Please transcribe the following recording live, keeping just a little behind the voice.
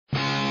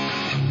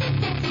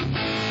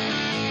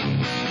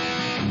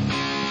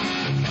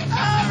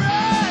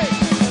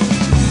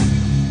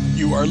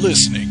are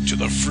listening to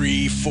the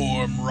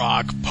Freeform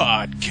Rock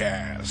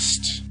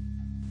Podcast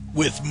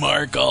with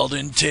Mark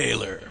Alden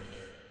Taylor.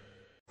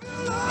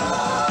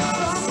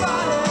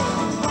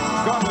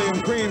 Godley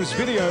and Cream's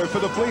video for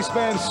the Police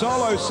Band's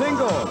solo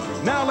single.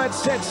 Now let's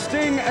set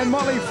Sting and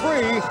Molly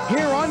free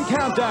here on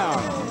Countdown.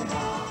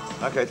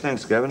 Okay,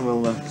 thanks, Gavin.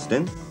 Well,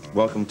 Sting,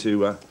 welcome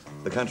to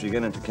the country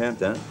again and to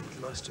Countdown.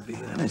 Nice to be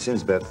here. It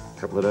seems about a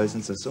couple of days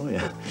since I saw you.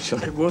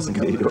 It was a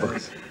couple of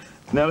days.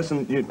 Now,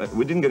 listen,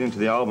 we didn't get into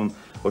the album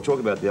or talk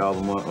about the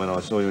album when I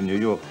saw you in New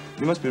York.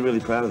 You must be really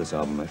proud of this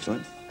album,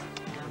 actually.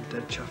 I'm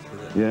dead chuffed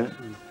with it. Yeah?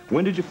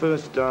 When did you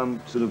first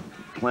sort of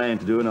plan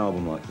to do an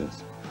album like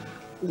this?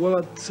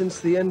 Well, since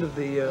the end of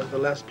the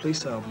last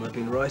Police album, I've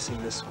been writing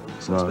this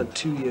one. So I spent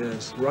 2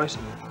 years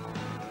writing it,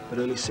 but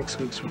only 6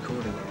 weeks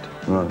recording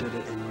it. Right. I did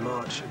it in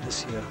March of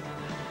this year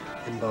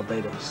in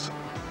Barbados.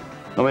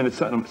 I mean, it's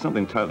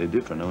something totally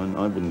different. I mean,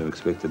 I wouldn't have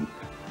expected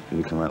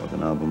you to come out with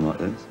an album like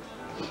this.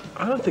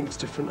 I don't think it's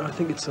different. I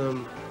think it's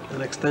an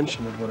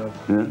extension of what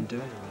I've been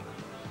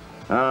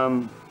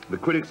doing. The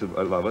critics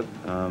love it.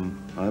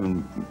 I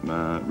haven't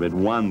read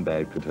one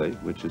bad critique,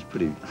 which is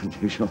pretty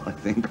unusual, I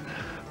think.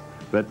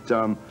 But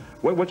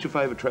what's your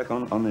favourite track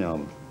on the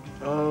album?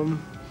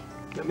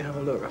 Let me have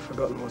a look. I've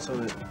forgotten what's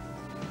on it.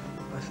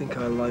 I think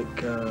I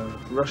like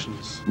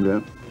Russians.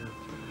 Yeah.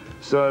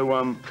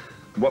 So,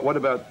 what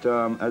about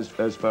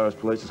as far as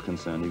Police is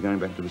concerned? You're going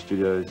back to the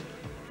studios?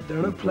 There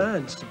are no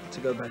plans to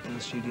go back to the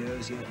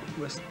studios yet.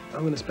 I'm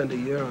going to spend a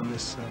year on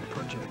this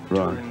project,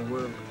 touring the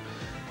world.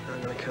 And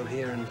I'm going to come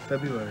here in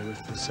February with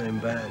the same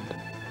band.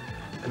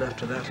 And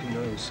after that, who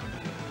knows?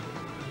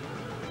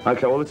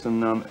 Okay, well,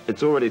 listen,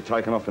 it's already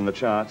taken off in the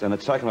charts, and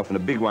it's taken off in a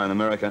big way in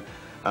America.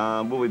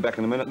 We'll be back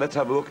in a minute. Let's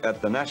have a look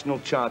at the national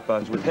chart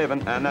buttons with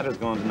Heaven, and that has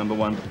gone to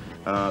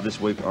 #1 this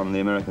week on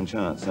the American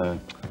chart. So,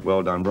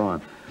 well done,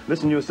 Brian.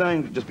 Listen, you were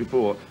saying just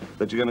before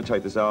that you're going to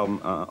take this album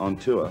on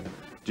tour.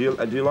 Do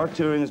you like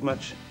touring as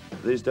much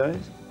these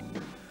days?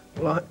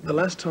 Well, the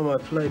last time I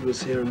played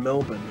was here in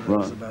Melbourne. That Right.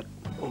 was about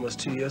almost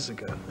 2 years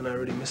ago, and I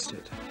really missed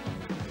it.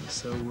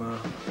 So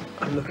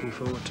I'm looking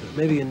forward to it.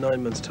 Maybe in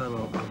 9 months' time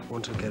I'll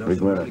want to get off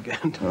the road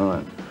again.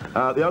 All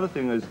right. The other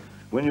thing is,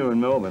 when you were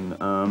in Melbourne,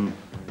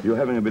 you're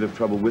having a bit of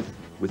trouble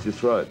with your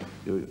throat.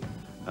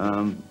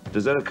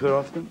 Does that occur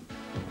often?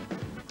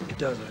 It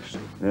does,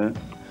 actually. Yeah?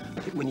 I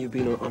think when you've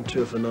been on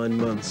tour for 9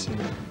 months, you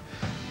know,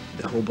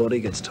 the whole body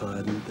gets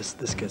tired, and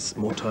this gets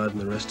more tired than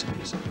the rest of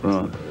you. So,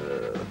 Right.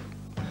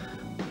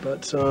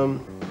 But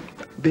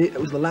it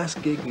was the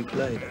last gig we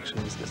played,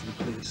 actually, as the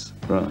Police.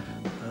 Right.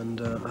 And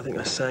I think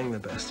I sang the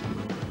best in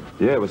Melbourne.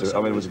 Yeah, it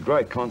was a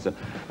great concert.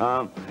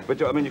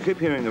 But I mean, you keep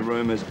hearing the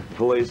rumours,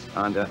 Police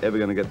aren't ever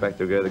going to get back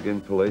together again.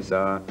 Police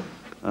are.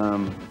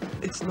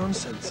 It's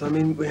nonsense. I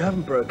mean, we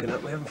haven't broken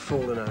up, we haven't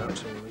fallen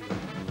out,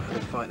 or had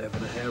a fight over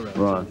the hair wraps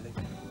or anything.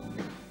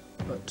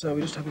 But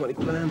we just haven't got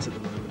any plans at the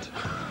moment.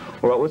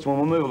 All right,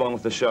 we'll move along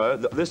with the show.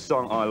 This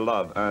song I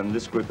love, and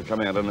this group are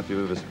coming out. I don't know if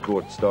you've ever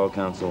caught Style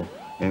Council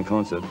in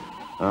concert.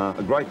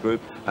 A great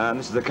group, and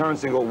this is the current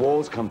single,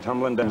 Walls Come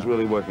Tumbling Down, is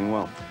really working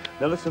well.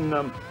 Now listen,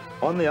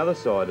 on the other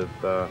side of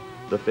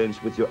the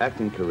fence with your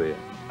acting career,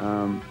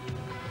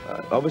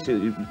 obviously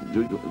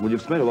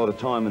you've spent a lot of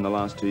time in the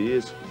last 2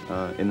 years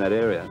in that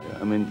area.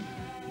 I mean,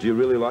 do you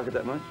really like it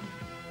that much?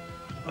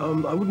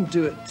 I wouldn't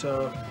do it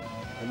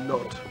and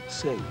not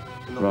sing,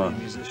 and not be a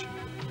musician.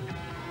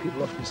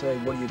 People often say,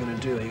 what are you going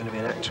to do? Are you going to be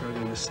an actor or are you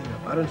going to be a singer?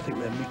 I don't think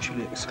they're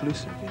mutually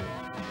exclusive, you know.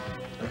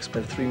 I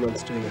spent 3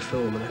 months doing a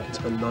film and I can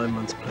spend 9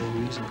 months playing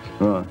music.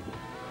 Right.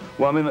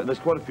 Well, I mean, there's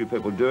quite a few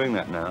people doing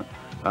that now.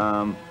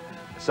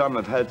 Some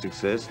have had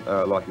success,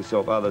 like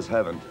yourself, others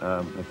haven't.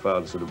 Have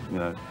failed to sort of, you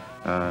know,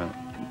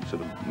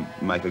 sort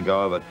of make a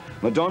go of it.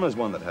 Madonna's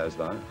one that has,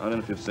 though. I don't know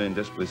if you've seen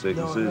Desperately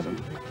Seeking Susan.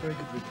 Very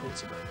good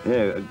reports about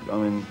it. Yeah, I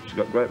mean, she's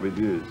got great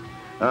reviews.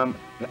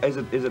 Is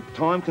it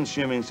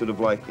time-consuming, sort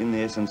of like, in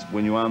the essence,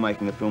 when you are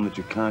making a film that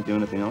you can't do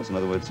anything else? In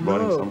other words,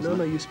 writing songs?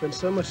 No, you spend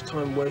so much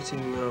time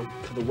waiting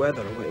for the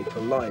weather or waiting for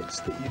lights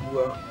that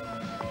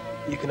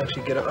you can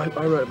actually get...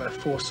 I wrote about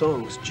 4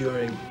 songs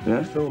during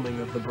the filming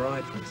of The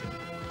Bride, for example.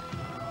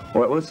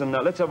 All right, well, listen,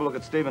 let's have a look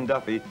at Stephen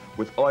Duffy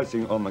with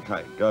Icing on the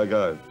Cake. Go,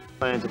 go.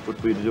 Plans afoot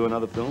for you to do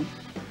another film?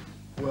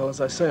 Well, as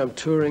I say, I'm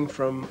touring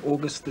from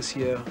August this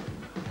year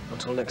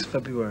until next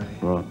February.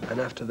 Right. And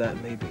after that,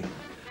 maybe.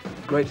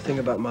 The great thing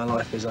about my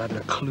life is I haven't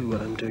a clue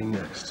what I'm doing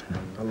next.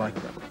 I like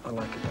that. I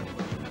like it that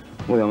way.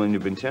 Well, I mean,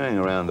 you've been tearing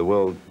around the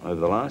world over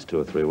the last 2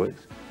 or 3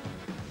 weeks.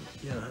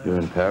 Yeah, You're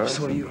in Paris.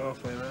 I saw you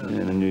halfway around.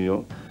 Yeah, in New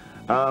York.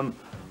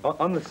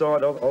 On the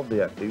side of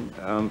the acting,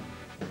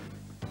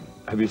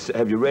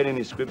 have you read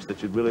any scripts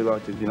that you'd really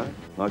like to, do?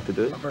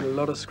 I've read a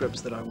lot of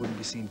scripts that I wouldn't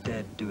be seen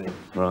dead doing.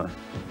 Right.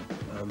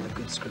 The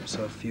good scripts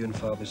are few and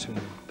far between,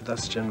 but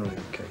that's generally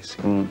the case.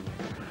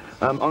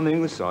 On the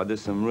English side,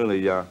 there's some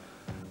really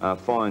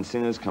fine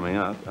singers coming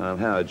up.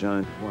 Howard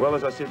Jones. Well,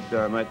 as I said,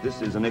 mate,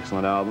 this is an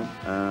excellent album,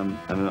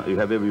 and you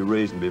have every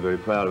reason to be very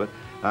proud of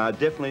it.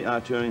 Definitely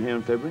touring here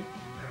in February.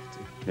 I have to.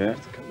 Yeah. I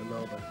have to come to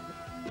Melbourne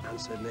and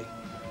Sydney.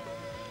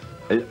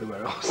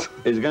 everywhere else.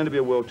 Is it going to be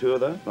a world tour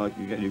though? Like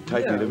you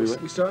take it everywhere?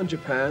 We start in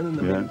Japan, and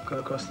then we go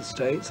across the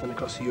States, and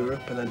across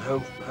Europe, and then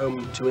home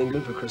to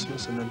England for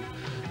Christmas, and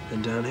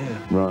then down here.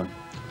 Right.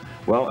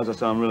 Well, as I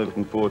say, I'm really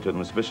looking forward to it,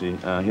 and especially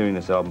hearing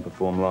this album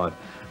perform live.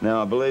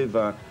 Now, I believe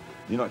you're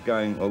not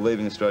going or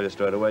leaving Australia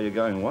straight away. You're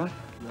going what?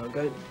 No, I'm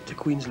going to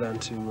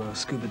Queensland to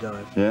scuba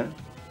dive. Yeah?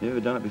 You ever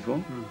done it before?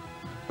 Mm.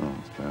 Oh,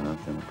 that's fair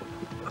enough then.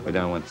 We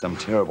don't want some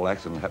terrible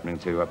accident happening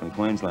to you up in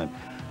Queensland.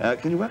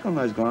 Can you work on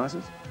those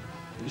glasses?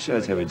 It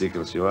shows how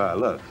ridiculous you are.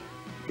 Look.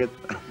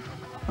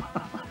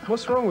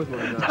 What's wrong with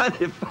my glasses? No,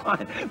 they're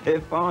fine.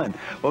 They're fine.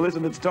 Well,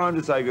 listen, it's time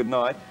to say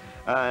goodnight.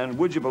 And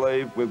would you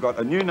believe we've got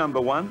a new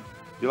 #1? Do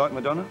you like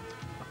Madonna?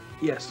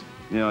 Yes.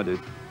 Yeah, I do.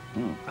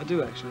 Mm. I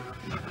do, actually.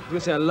 I'm going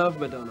to say I love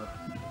Madonna.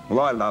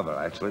 Well, I love her,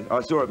 actually.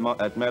 I saw her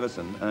at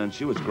Madison, and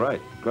she was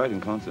great. Great in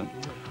concert.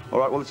 All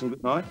right, well, listen,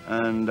 good night.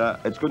 And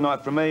it's good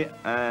night from me.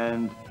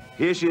 And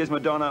here she is,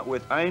 Madonna,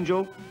 with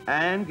Angel.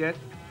 And get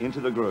into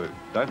the groove.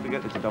 Don't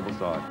forget, it's a double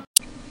side.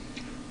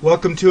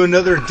 Welcome to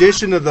another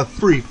edition of the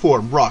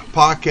Freeform Rock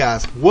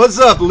Podcast. What's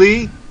up,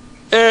 Lee?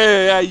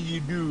 Hey, how you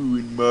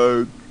doing,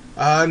 Mark?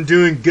 I'm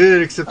doing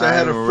good, except I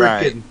had a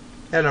Alright.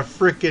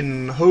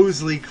 frickin'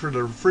 hose leak for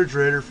the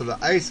refrigerator for the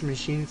ice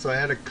machine, so I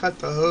had to cut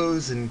the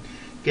hose and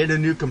get a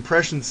new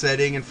compression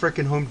setting, and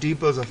frickin' Home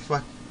Depot's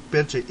a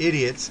bunch of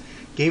idiots.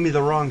 Gave me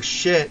the wrong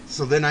shit,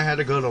 so then I had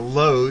to go to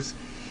Lowe's,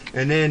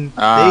 and then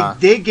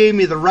they gave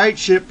me the right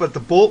shit, but the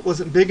bolt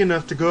wasn't big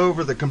enough to go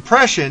over the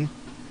compression,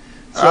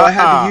 so I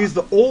had to use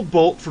the old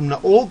bolt from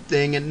the old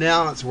thing, and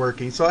now it's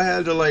working, so I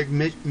had to like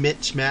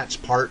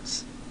match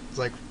parts. It's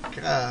like,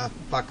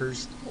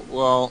 fuckers.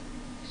 Well,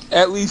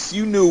 at least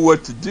you knew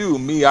what to do.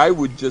 Me, I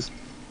would just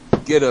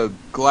get a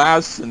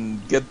glass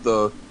and get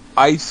the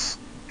ice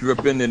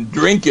dripping and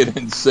drink it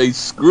and say,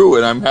 screw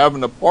it, I'm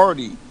having a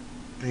party.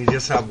 And you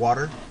just have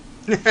water?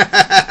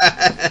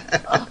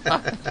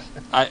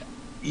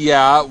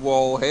 Yeah,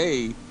 well,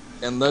 hey,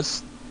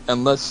 unless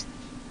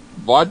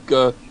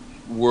vodka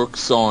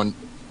works on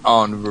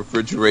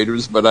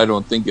refrigerators, but I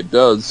don't think it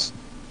does.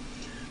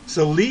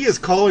 So Lee is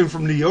calling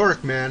from New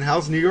York, man.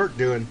 How's New York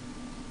doing?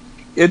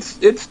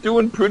 It's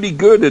doing pretty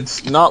good.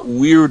 It's not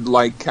weird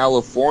like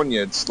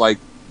California. It's like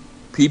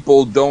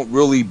people don't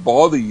really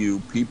bother you.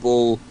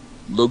 People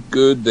look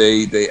good.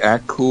 They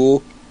act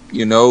cool.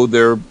 You know,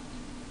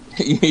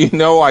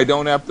 I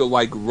don't have to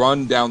like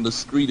run down the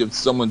street if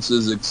someone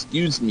says,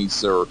 "Excuse me,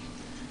 sir,"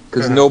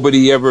 because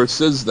nobody ever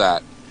says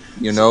that.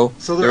 You know,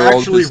 so they're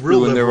actually all just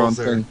real doing their own liberals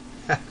thing.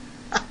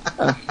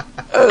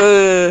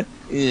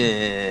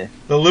 Yeah.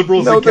 The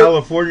liberals in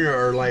California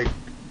are like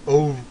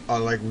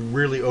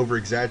really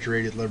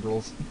over-exaggerated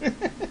liberals.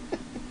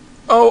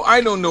 Oh,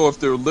 I don't know if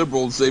they're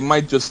liberals. They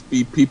might just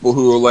be people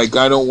who are like,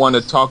 I don't want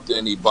to talk to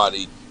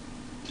anybody,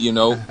 you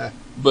know.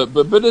 but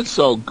it's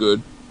all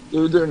good.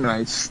 They're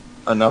nice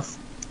enough.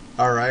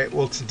 All right.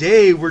 Well,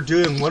 today we're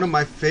doing one of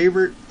my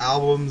favorite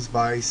albums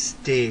by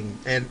Sting,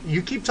 and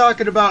you keep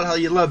talking about how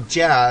you love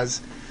jazz.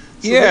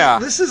 So yeah.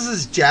 This is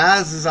as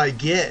jazz as I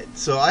get.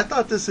 So I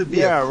thought this would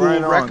be a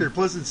cool record.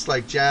 Plus, it's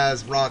like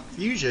jazz rock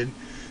fusion.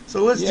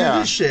 So let's do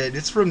this shit.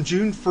 It's from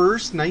June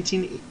 1st,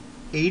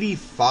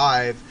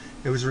 1985.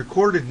 It was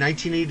recorded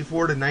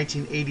 1984 to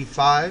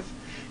 1985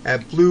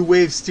 at Blue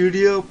Wave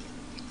Studio,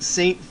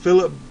 St.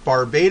 Philip,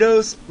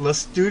 Barbados. La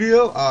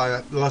Studio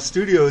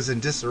is in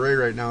disarray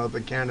right now up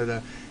in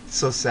Canada. It's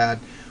so sad.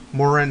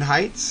 Morin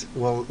Heights.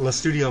 Well, La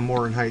Studio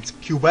Morin Heights,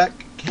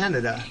 Quebec,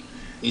 Canada.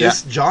 Yeah.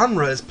 This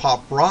genre is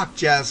pop rock,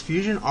 jazz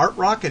fusion, art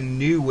rock, and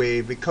new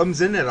wave. It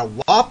comes in at a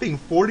whopping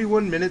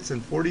 41 minutes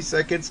and 40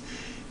 seconds.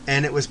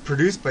 And it was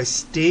produced by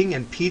Sting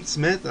and Pete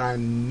Smith. And I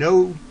don't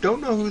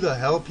know who the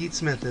hell Pete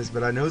Smith is,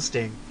 but I know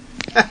Sting.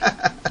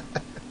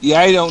 Yeah,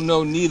 I don't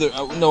know neither.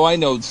 No, I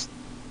know.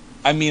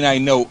 I mean, I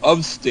know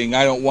of Sting.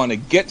 I don't want to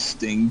get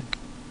stinged,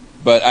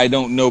 but I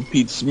don't know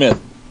Pete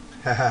Smith.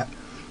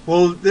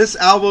 Well, this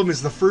album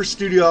is the first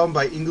studio album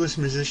by English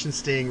musician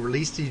Sting,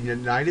 released in the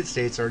United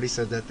States. I already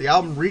said that. The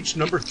album reached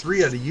number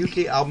 3 on the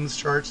UK albums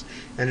charts,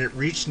 and it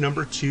reached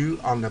number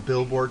 2 on the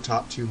Billboard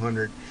Top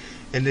 200.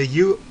 In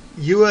the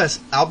U.S.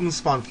 album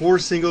spawned 4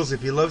 singles: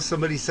 If You Love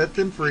Somebody, Set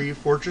Them Free,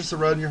 Fortress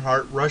Around Your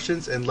Heart,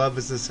 Russians, and Love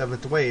Is the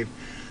Seventh Wave.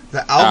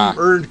 The album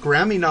earned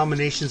Grammy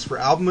nominations for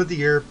Album of the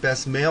Year,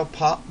 Best Male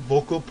Pop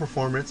Vocal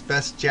Performance,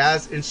 Best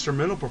Jazz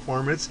Instrumental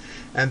Performance,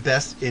 and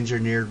Best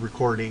Engineered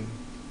Recording.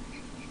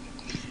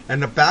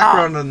 And the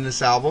background on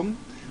this album: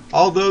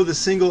 although the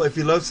single If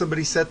You Love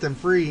Somebody, Set Them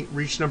Free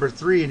reached number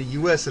 3 in the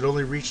U.S., it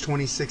only reached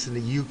 26 in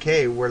the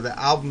U.K., where the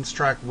album's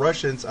track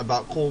Russians,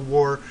 about Cold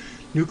War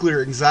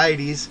nuclear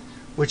anxieties,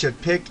 which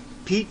had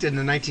peaked in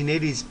the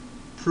 1980s,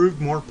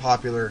 proved more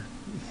popular.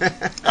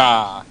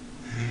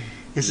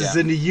 This is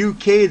in the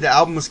UK. The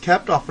album was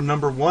kept off of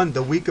number 1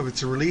 the week of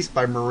its release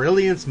by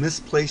Marillion's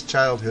Misplaced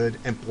Childhood,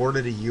 and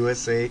ported to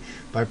USA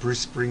by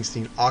Bruce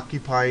Springsteen,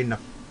 occupying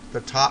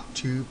the top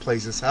 2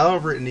 places.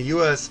 However, in the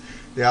US,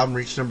 the album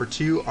reached number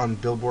 2 on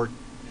Billboard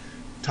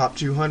Top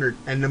 200.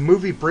 And the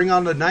movie Bring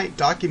On the Night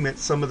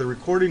documents some of the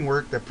recording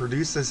work that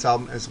produced this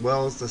album as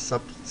well as the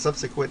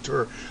subsequent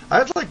tour.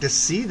 I'd like to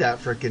see that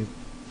freaking...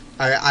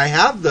 I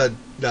have the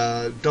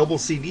double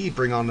CD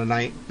Bring On the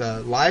Night,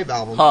 the live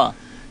album. Huh.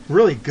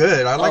 Really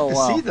good. I'd like to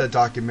wow. see the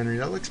documentary.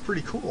 That looks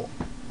pretty cool.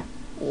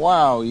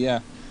 Wow, yeah.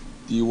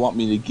 Do you want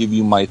me to give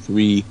you my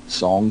 3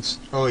 songs?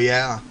 Oh,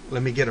 yeah.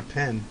 Let me get a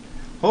pen.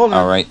 Hold on.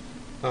 All right.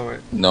 All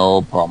right.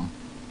 No problem.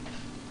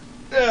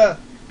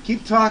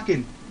 Keep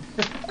talking.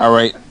 All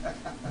right.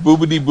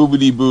 Boobity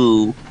boobity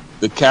boo.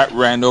 The cat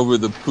ran over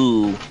the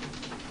poo.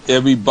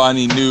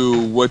 Everybody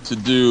knew what to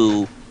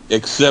do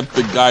except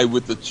the guy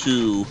with the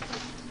chew.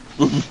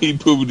 Boobity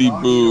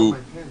boobity boo.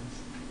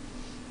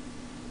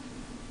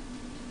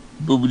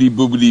 Boobity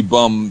boobity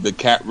bum. The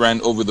cat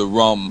ran over the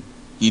rum.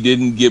 He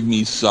didn't give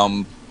me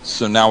some,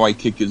 so now I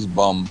kick his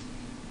bum.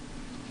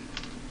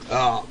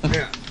 Oh,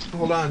 yeah.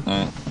 Hold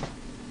on.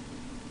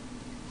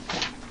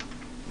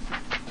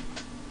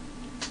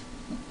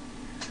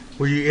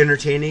 Were you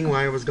entertaining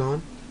while I was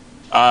gone?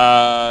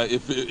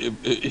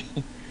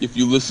 If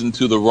you listen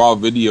to the raw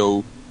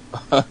video,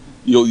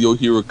 you'll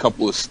hear a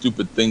couple of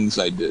stupid things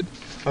I did.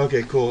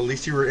 Okay, cool. At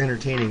least you were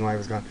entertaining while I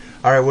was gone.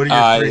 All right, what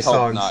are your 3 songs?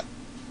 I hope not.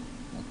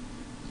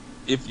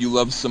 If you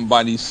love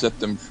somebody, set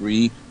them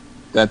free.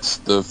 That's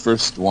the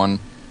first one.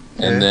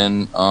 Okay. And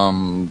then,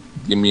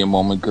 give me a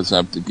moment because I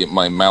have to get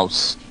my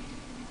mouse.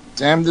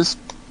 Damn this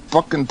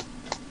fucking...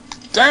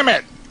 Damn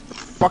it!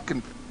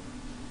 Fucking...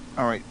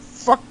 Alright,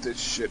 fuck this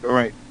shit.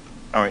 Alright.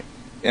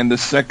 And the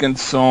second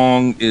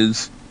song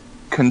is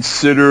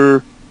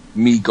Consider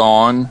Me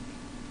Gone.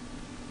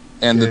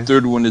 And the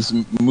third one is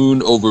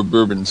Moon Over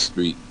Bourbon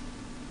Street.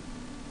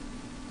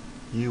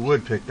 You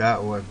would pick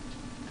that one.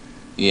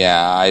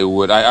 Yeah, I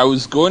would. I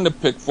was going to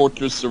pick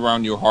Fortress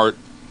Around Your Heart,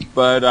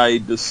 but I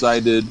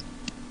decided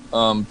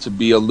to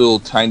be a little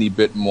tiny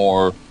bit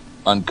more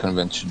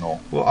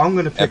unconventional. Well, I'm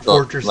going to pick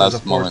Fortress as a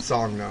 4th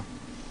song, though.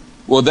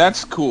 Well,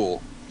 that's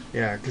cool.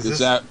 Yeah, because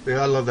I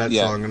love that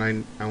song,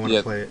 and I want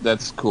to play it.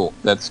 That's cool.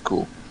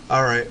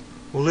 All right.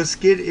 Well, let's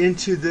get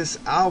into this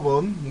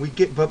album.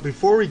 But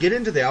before we get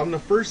into the album, the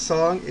first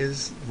song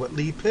is what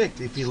Lee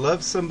picked. If you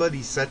love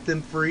somebody, set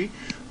them free.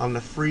 On the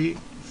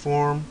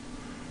Freeform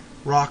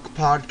Rock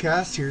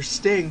Podcast, here's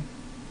Sting.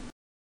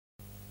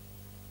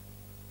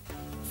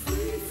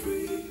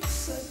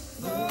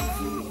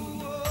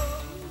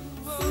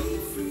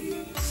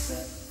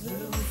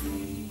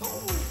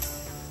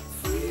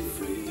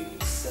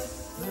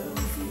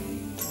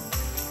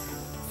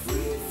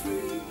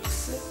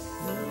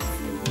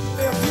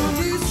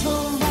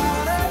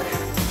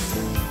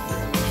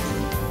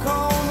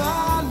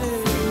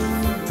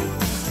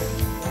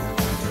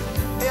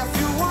 If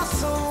you want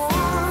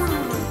someone,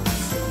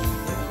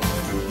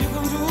 you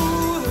can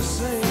do the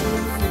same.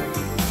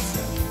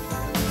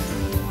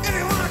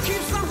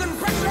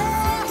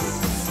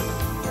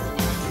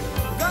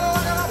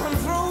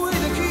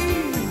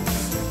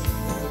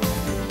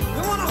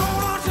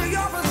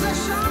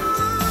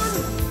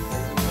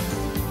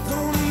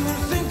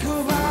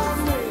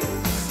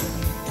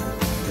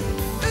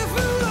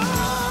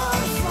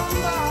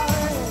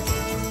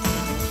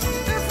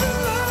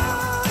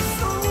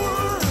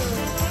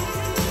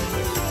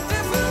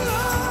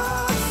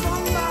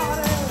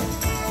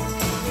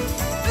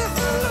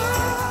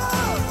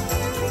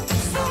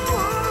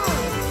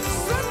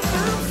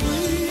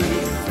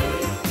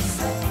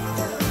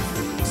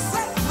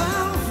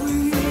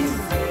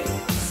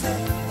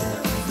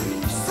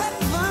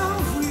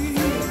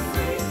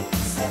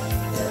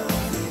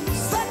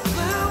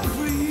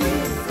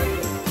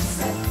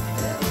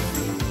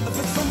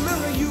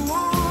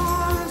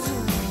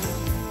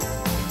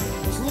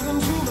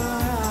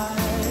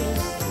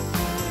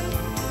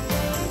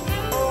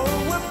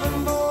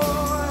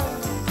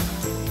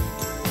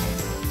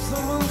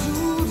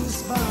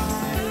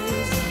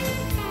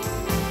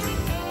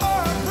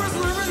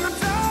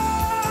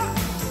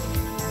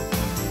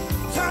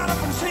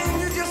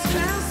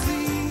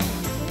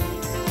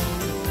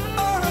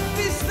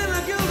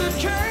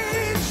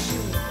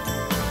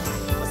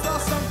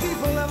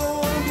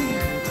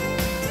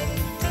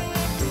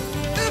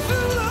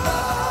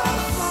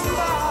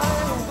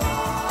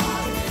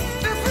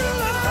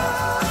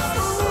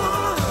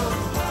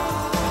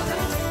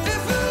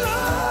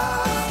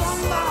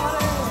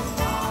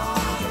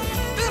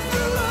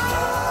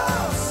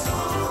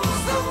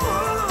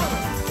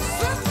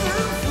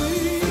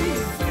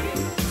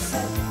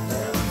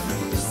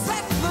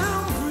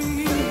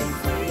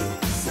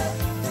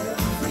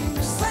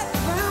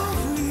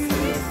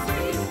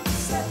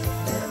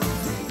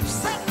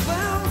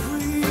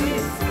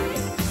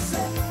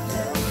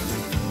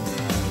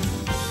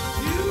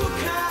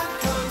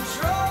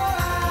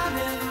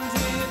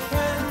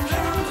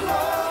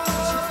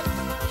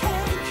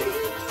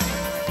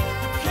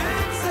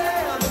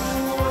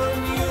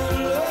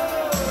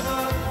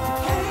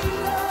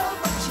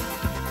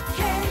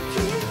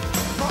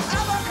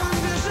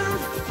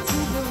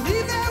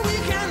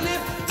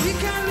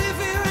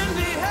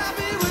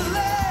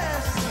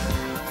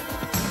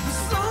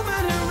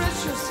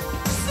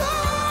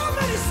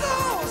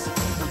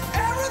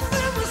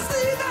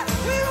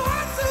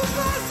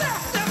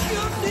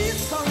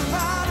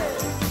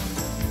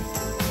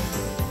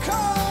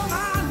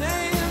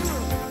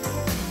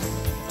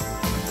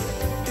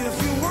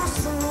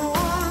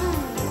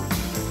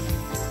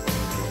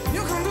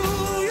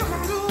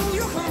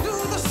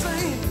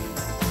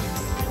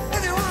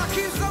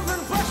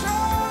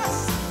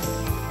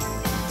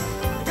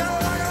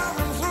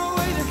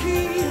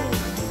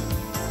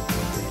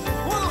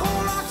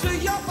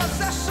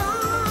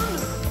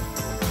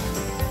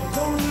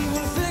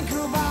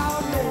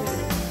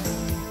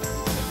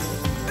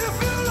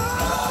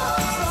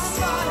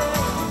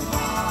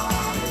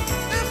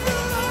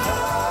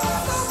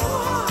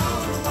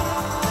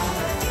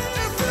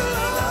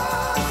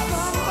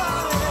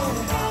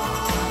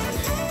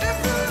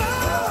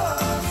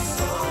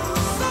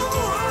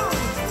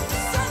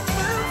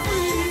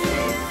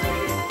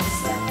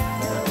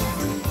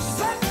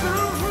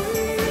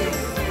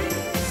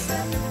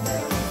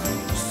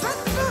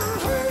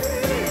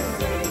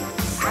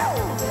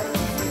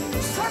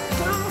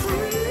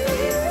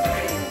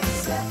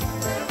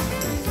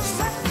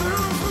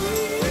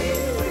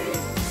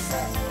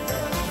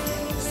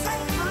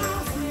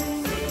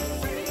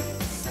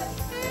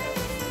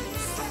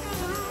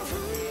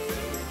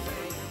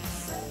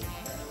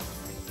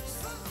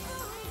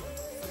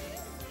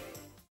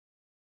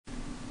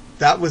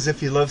 that was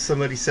If You Love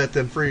Somebody, Set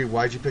Them Free.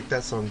 Why'd you pick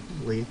that song,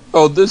 Lee?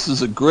 Oh, this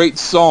is a great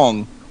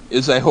song,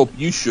 as I hope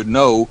you should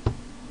know.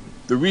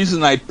 The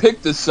reason I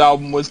picked this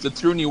album was to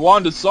turn you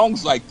on to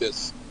songs like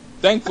this.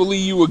 Thankfully,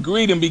 you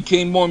agreed and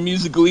became more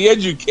musically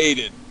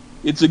educated.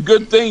 It's a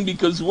good thing,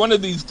 because one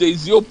of these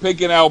days you'll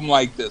pick an album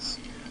like this.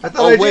 I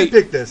thought did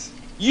pick this.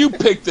 You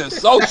picked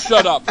this. Oh,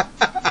 shut up.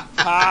 Ha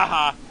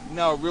ha.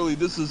 No, really,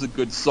 this is a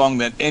good song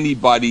that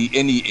anybody,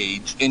 any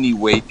age, any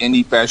weight,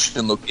 any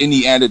fashion look,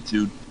 any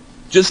attitude,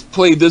 just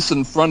play this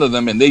in front of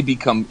them and they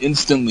become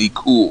instantly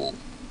cool.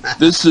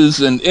 This is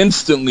an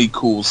instantly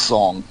cool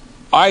song.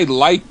 I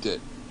liked it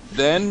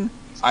then.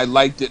 I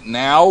liked it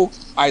now.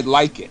 I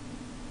like it.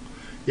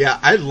 Yeah,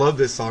 I love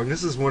this song.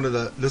 This was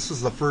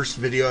the first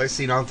video I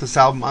seen on this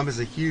album. I was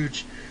a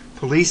huge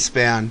Police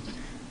fan,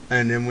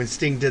 and then when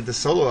Sting did the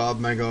solo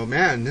album, I go,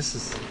 man,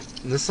 this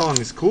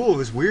song is cool. It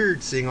was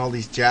weird seeing all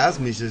these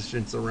jazz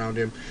musicians around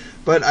him.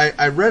 But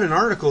I read an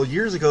article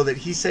years ago that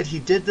he said he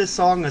did this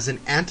song as an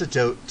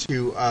antidote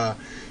to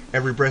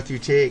Every Breath You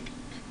Take,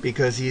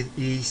 because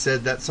he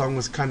said that song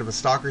was kind of a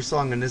stalker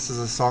song, and this is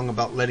a song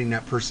about letting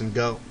that person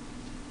go.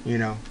 You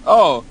know.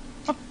 Oh,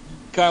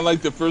 kind of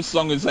like the first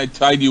song is I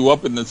Tied You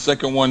Up, and the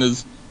second one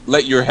is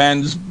Let Your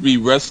Hands Be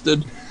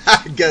Rested.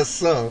 I guess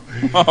so.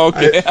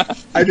 Okay.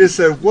 I just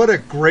said, what a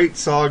great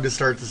song to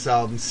start this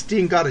album.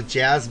 Sting got a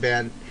jazz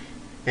band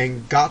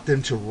and got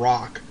them to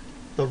rock.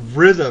 The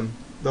rhythm,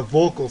 the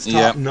vocals,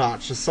 top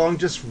notch. The song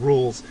just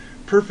rules.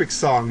 Perfect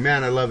song.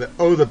 Man, I love it.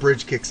 Oh, the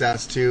bridge kicks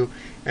ass too.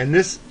 And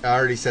this, I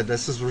already said,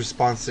 this is a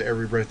response to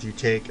Every Breath You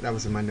Take. That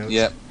was in my notes.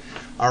 Yep.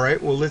 All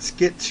right, well, let's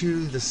get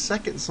to the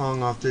second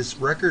song off this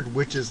record,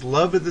 which is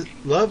Love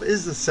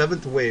is the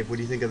Seventh Wave. What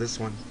do you think of this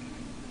one?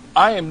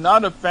 I am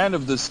not a fan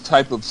of this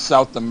type of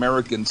South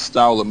American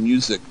style of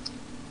music.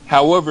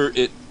 However,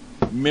 it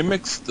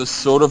mimics the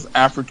sort of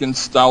African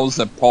styles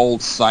that Paul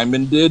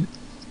Simon did,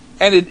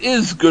 and it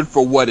is good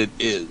for what it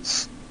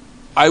is.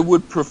 I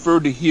would prefer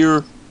to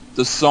hear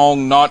the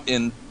song not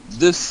in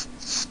this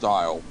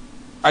style.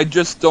 I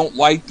just don't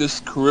like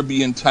this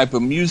Caribbean type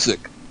of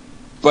music,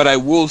 but I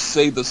will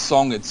say the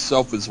song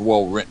itself is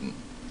well written.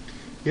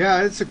 Yeah,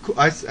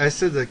 I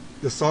said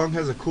the song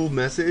has a cool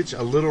message,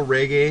 a little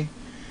reggae.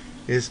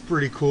 Is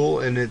pretty cool,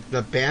 and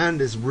the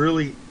band is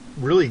really,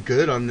 really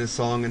good on this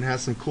song and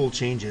has some cool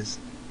changes.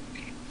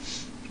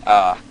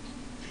 And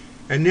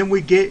then we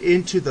get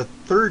into the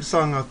third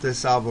song off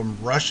this album,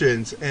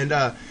 Russians. And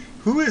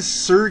who is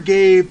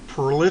Sergei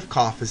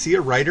Perlivkov? Is he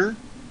a writer?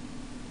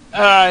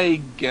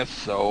 I guess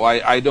so.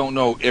 I don't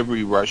know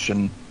every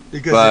Russian.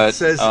 Because it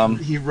says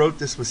he wrote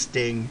this with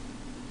Sting.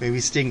 Maybe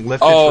Sting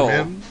lifted from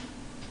him?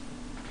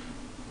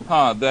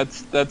 Huh,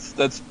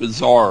 that's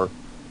bizarre.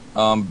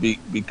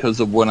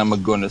 Because of what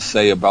I'm going to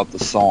say about the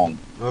song.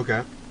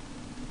 Okay.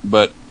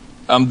 But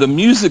the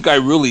music I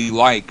really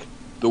like.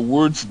 The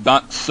words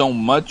not so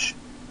much.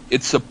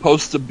 It's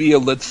supposed to be a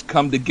let's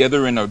come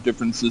together in our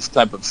differences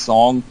type of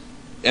song.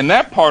 And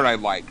that part I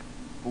like.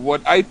 But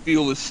what I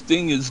feel is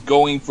Sting is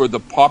going for the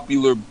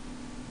popular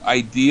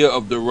idea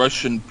of the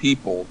Russian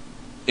people.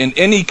 In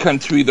any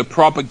country, the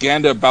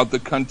propaganda about the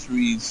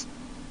country's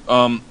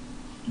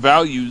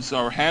values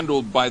are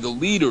handled by the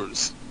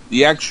leaders.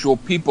 The actual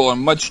people are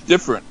much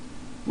different.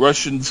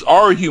 Russians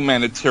are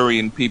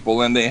humanitarian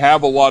people, and they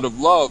have a lot of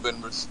love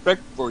and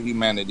respect for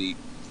humanity.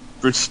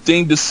 For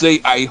Sting to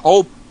say, I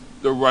hope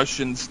the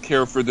Russians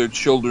care for their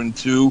children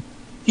too,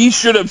 he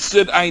should have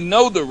said, I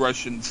know the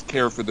Russians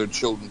care for their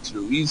children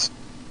too. He's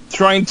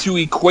trying to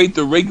equate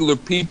the regular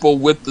people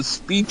with the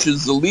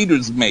speeches the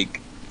leaders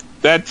make.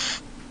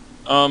 That's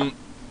a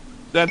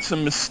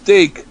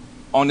mistake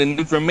on an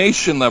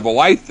information level,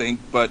 I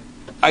think, but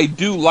I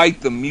do like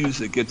the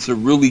music. It's a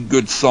really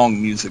good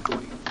song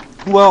musically.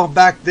 Well,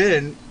 back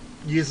then,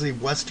 usually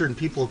Western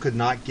people could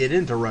not get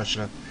into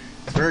Russia.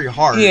 It's very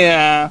hard.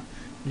 Yeah.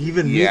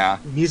 Even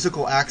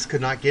musical acts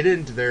could not get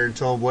into there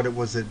until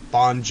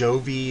Bon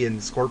Jovi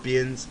and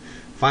Scorpions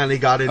finally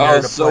got in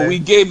there to play. We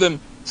gave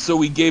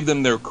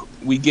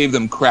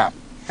them crap.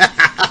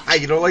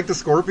 You don't like the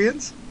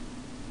Scorpions?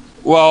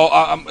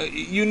 Well,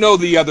 you know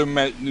the other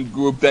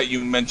group that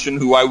you mentioned,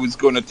 who I was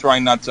going to try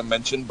not to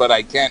mention, but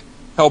I can't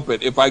help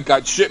it. If I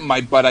got shit in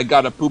my butt, I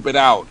gotta poop it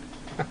out.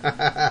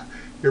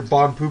 You're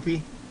Bon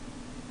Poopy?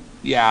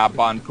 Yeah,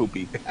 Bon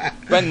Poopy.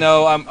 But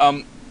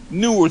no,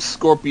 newer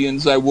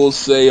Scorpions, I will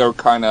say, are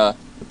kind of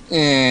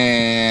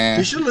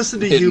You should listen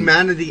to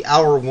Humanity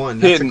Hour 1.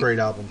 That's a great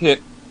album.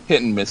 Hit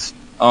and miss.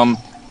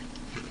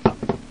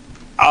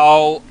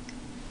 I'll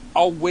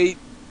wait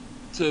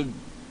to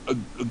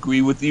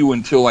agree with you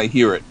until I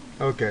hear it.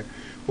 Okay.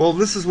 Well,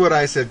 this is what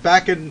I said.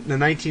 Back in the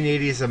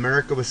 1980s,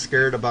 America was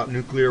scared about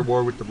nuclear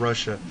war with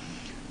Russia.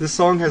 This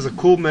song has a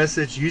cool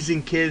message,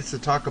 using kids to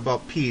talk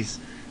about peace.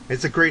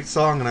 It's a great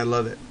song, and I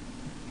love it.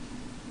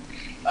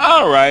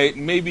 All right.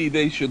 Maybe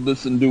they should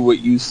listen to what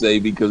you say,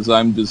 because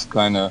I'm just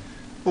kind of...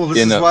 Well,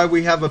 this is why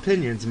we have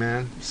opinions,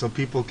 man. So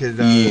people could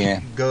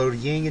go to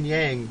yin and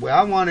yang. Well,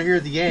 I want to hear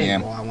the yang.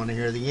 Yeah. Well, I want to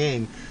hear the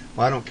yang.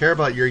 Well, I don't care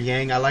about your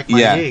yang. I like my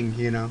yang,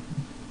 you know.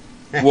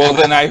 Well,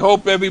 then I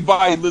hope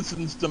everybody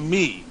listens to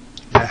me.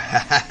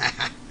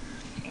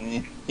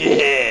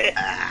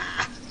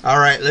 All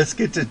right, let's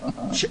get to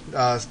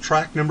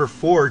track number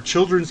 4,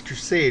 Children's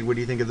Crusade. What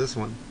do you think of this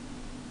one?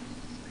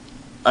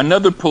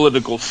 Another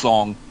political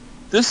song.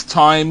 This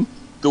time,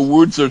 the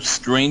words are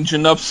strange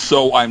enough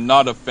so I'm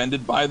not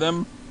offended by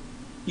them.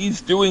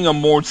 He's doing a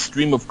more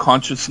stream of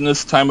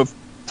consciousness type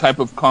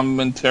of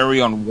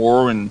commentary on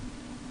war and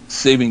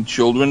saving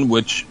children,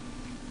 which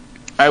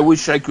I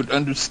wish I could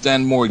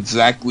understand more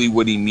exactly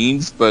what he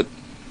means, but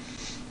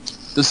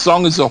the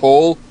song as a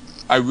whole,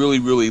 I really,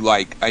 really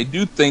like. I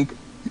do think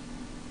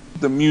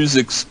the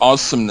music's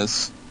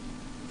awesomeness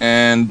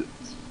and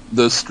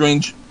the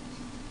strange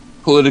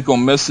political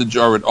message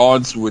are at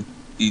odds with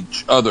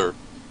each other,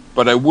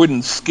 but I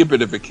wouldn't skip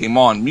it if it came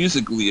on.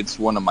 Musically, it's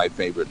one of my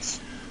favorites.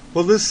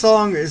 Well, this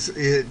song is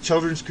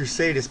Children's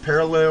Crusade is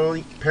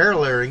paralleling.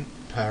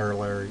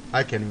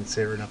 I can't even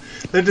say it right now.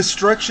 The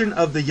destruction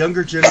of the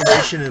younger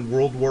generation in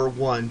World War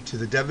I to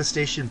the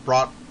devastation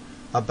brought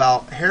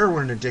about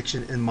heroin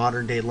addiction in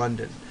modern day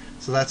London.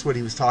 So that's what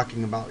he was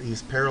talking about. He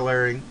was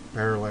paralleling,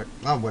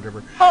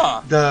 whatever.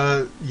 Huh.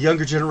 The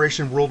younger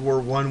generation World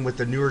War I with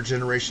the newer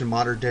generation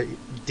modern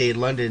day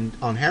London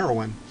on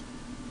heroin.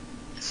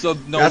 So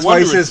no That's wonder why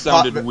he says it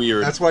sounded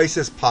weird. That's why he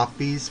says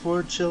poppies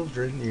for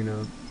children, you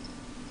know.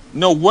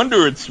 No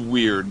wonder it's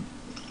weird.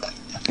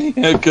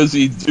 Because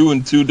he's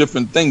doing two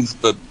different things,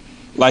 but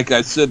like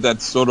I said,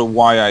 that's sort of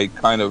why I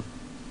kind of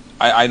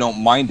I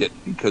don't mind it,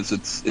 because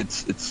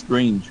it's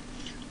strange.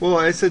 Well,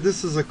 I said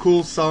this is a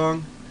cool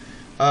song.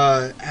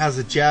 Has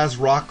a jazz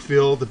rock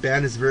feel. The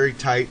band is very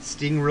tight.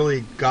 Sting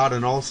really got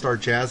an all-star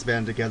jazz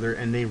band together,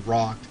 and they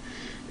rocked.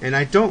 And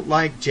I don't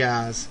like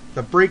jazz.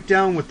 The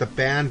breakdown with the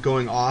band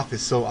going off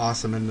is so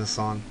awesome in this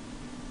song.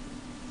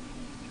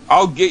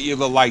 I'll get you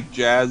to like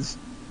jazz.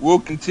 We'll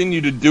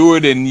continue to do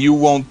it, and you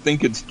won't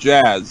think it's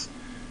jazz.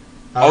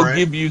 I'll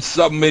give you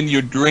something in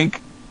your drink,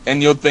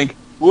 and you'll think,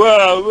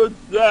 "Whoa, what's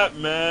that,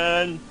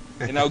 man?"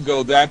 And I'll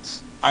go,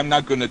 I'm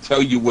not going to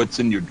tell you what's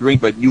in your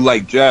drink, but you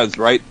like jazz,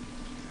 right?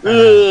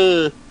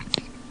 Well,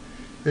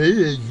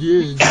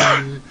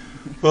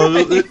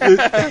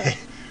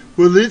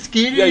 let's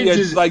get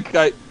into it's like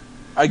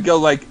I go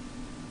like,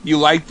 "You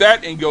like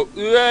that?" And go,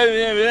 and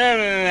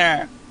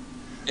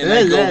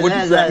I go, "What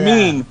does that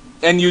mean?"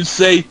 And you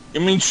say, "I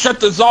mean,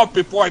 shut this off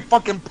before I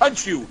fucking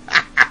punch you."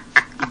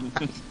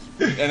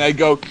 And I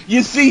go,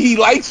 "You see, he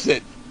likes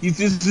it.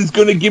 He's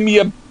going to give me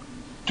a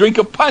drink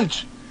of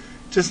punch."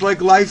 Just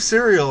like Life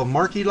cereal.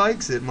 Marky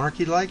likes it.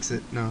 Marky likes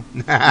it. No.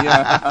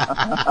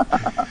 Yeah.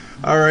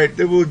 All right,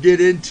 then we'll get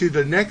into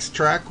the next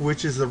track,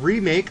 which is a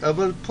remake of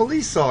a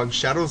Police song,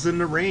 Shadows in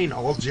the Rain,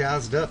 all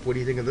jazzed up. What do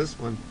you think of this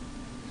one?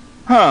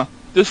 Huh.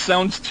 This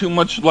sounds too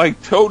much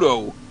like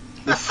Toto.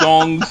 The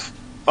song's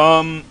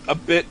a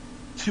bit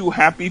too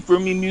happy for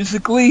me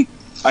musically.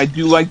 I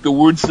do like the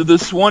words to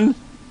this one.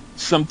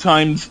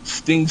 Sometimes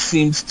Sting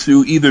seems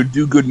to either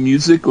do good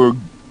music or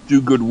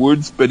do good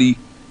words, but he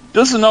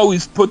doesn't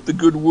always put the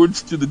good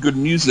words to the good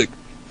music.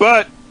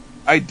 But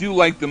I do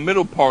like the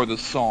middle part of the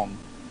song.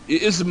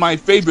 It isn't my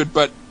favorite,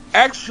 but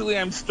actually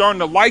I'm starting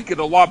to like it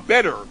a lot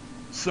better.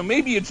 So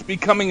maybe it's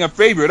becoming a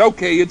favorite.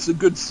 Okay, it's a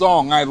good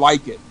song. I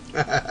like it.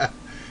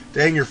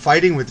 Dang, you're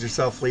fighting with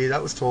yourself, Lee.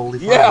 That was totally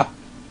fine. Yeah.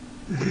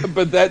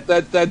 But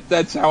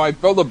that's how I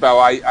felt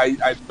about it.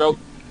 I felt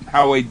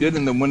how I did,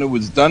 and then when it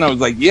was done, I was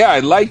like, yeah, I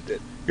liked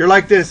it. You're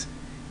like this.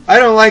 I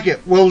don't like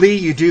it. Well, Lee,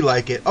 you do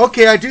like it.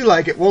 Okay, I do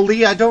like it. Well,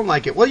 Lee, I don't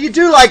like it. Well, you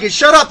do like it.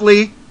 Shut up,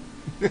 Lee.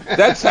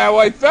 That's how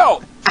I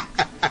felt.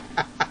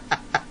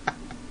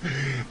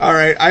 All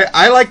right,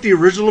 I like the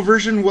original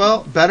version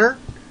better,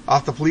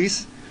 off the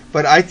Police,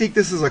 but I think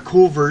this is a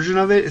cool version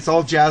of it. It's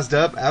all jazzed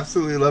up.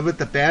 Absolutely love it.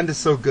 The band is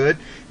so good,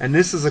 and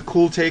this is a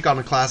cool take on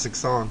a classic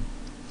song.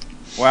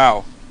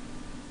 Wow.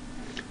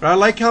 But I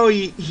like how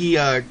he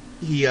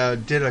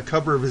did a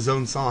cover of his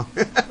own song.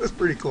 That was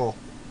pretty cool.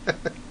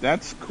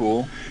 That's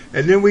cool.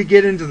 And then we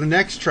get into the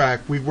next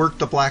track. We worked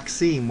the Black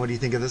Seam. What do you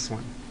think of this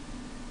one?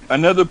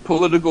 Another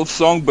political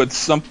song, but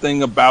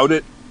something about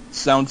it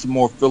sounds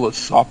more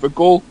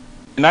philosophical,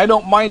 and I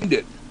don't mind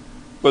it.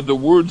 But the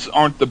words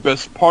aren't the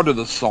best part of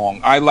the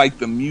song. I like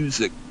the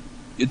music.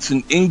 It's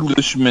an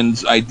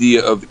Englishman's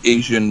idea of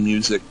Asian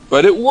music,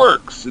 but it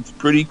works. It's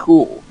pretty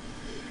cool.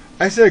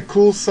 I said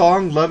cool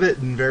song, love it,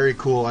 and very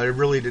cool. I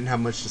really didn't have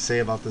much to say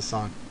about this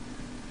song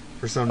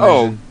for some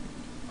reason.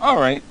 All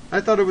right.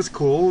 I thought it was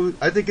cool.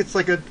 I think it's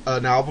like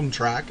an album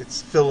track.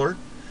 It's filler,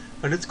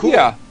 and it's cool.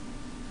 Yeah.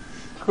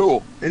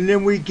 Cool. And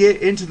then we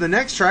get into the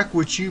next track,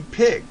 which you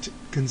picked,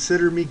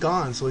 Consider Me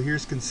Gone. So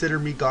here's Consider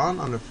Me Gone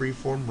on the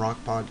Freeform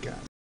Rock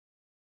Podcast.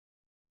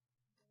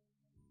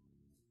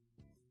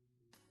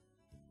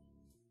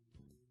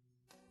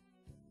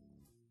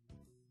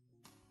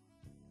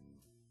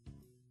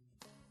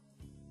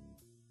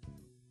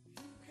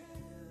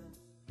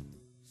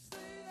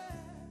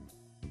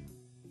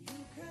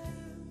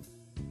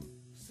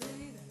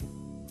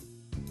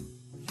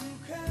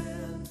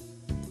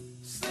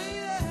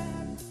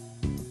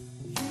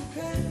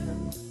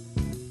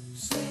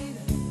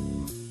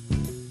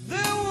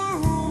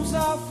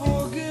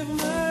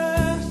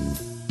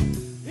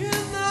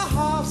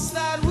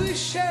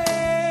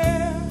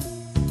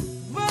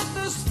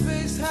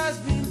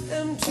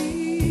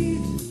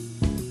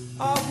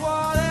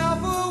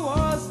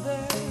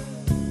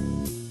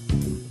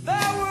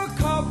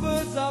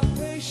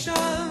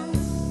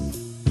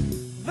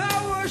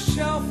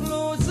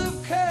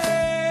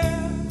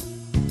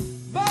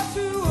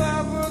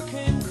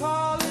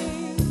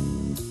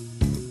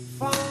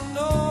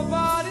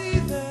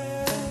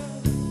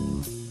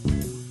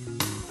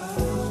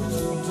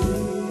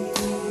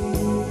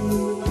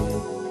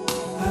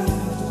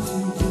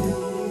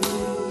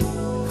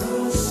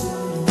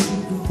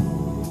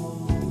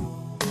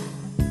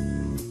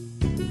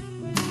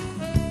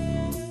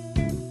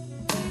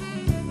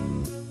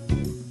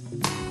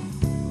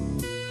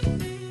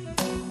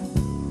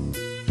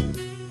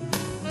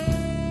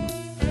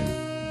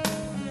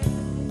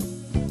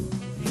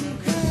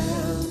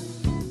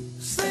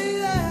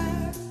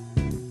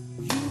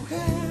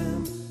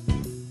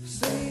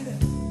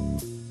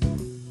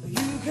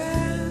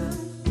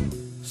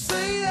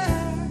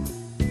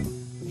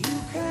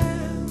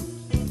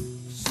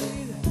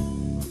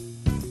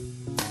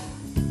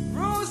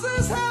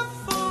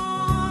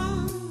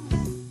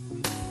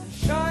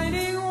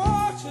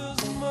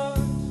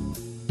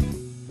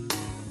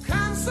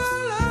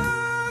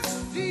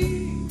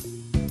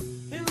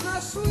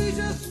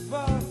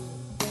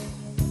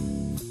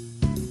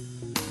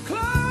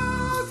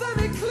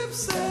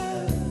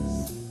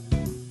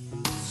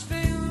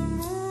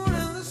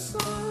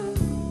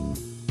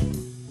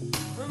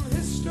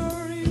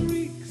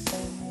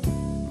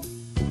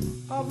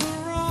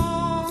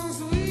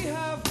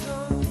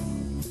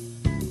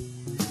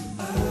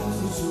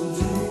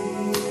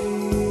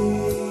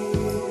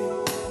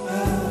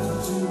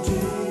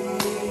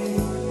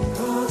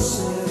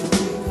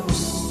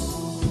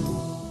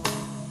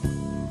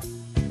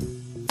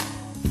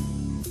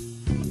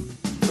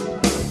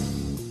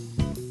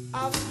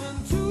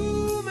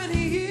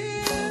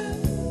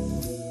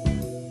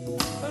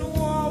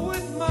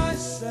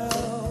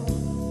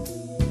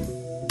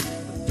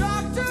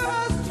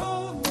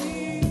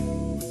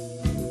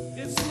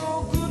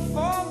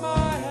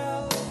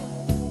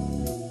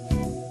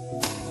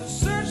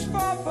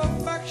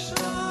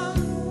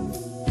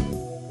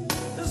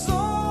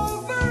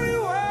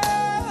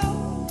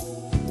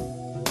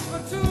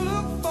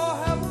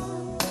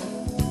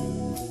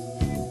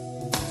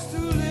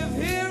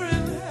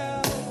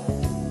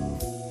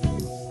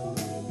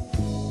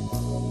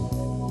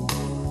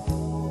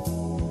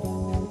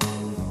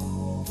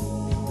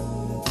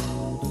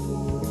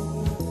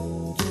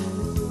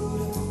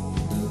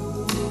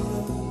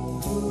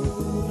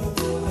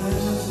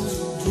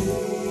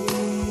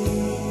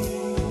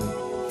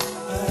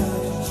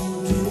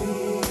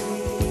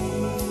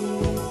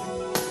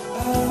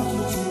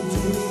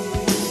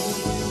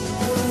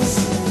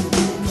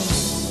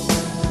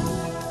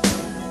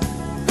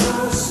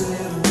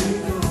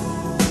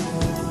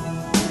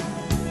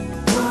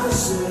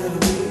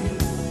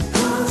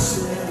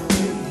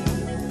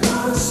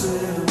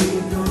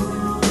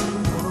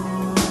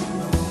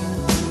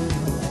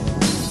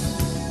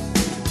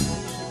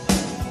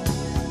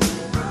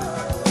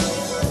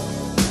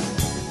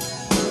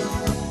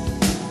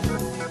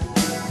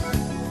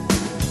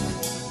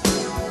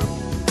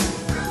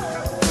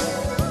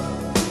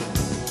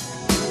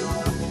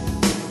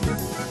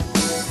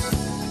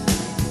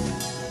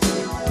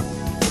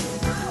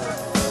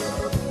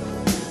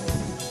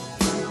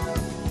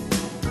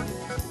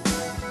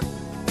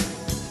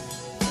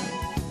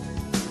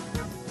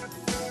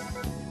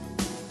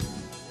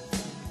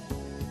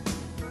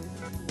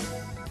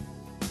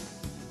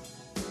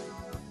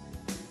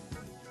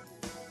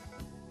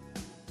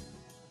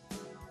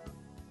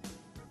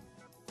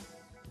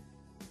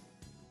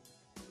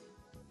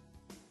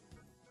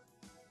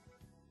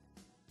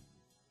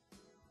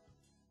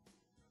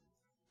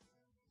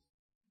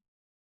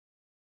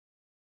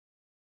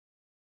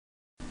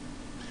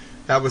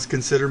 That was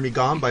Consider Me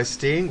Gone by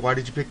Sting. Why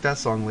did you pick that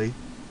song, Lee?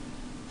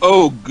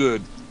 Oh,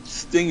 good.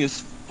 Sting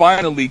is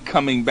finally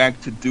coming back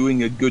to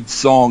doing a good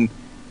song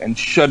and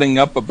shutting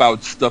up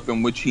about stuff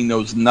in which he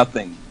knows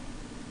nothing.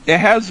 It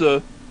has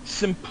a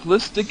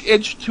simplistic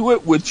edge to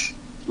it, which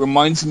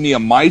reminds me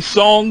of my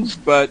songs,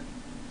 but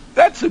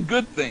that's a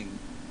good thing.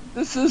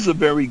 This is a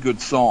very good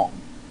song.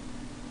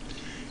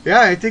 Yeah,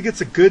 I think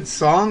it's a good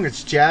song.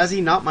 It's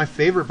jazzy, not my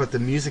favorite, but the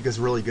music is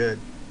really good.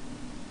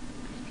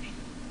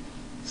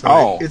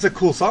 So it's a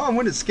cool song. I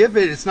wouldn't skip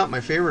it. It's not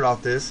my favorite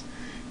off this.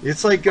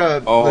 It's like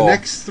the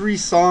next 3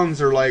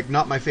 songs are like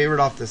not my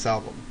favorite off this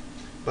album.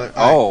 But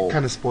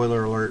kind of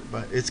spoiler alert,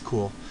 but it's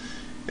cool.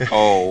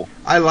 Oh.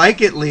 I like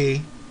it,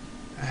 Lee.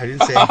 I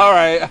didn't say. All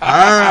right. All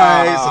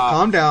right. So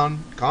calm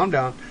down. Calm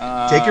down.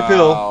 Take your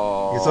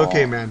pill. It's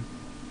okay, man.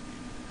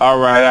 All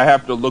right. I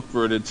have to look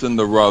for it. It's in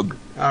the rug.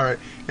 All right.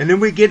 And then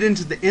we get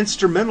into the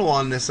instrumental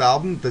on this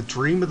album, The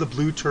Dream of the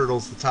Blue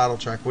Turtles, the title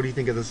track. What do you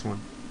think of this one?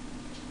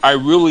 I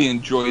really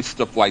enjoy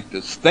stuff like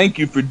this. Thank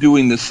you for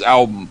doing this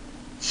album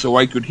so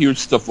I could hear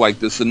stuff like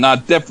this and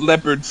not Def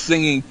Leppard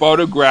singing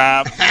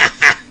Photograph.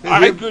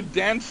 I could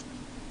dance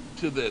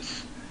to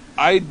this.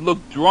 I'd look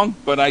drunk,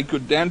 but I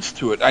could dance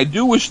to it. I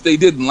do wish they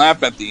didn't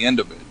laugh at the end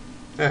of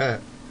it.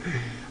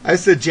 I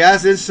said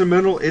jazz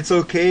instrumental, it's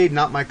okay,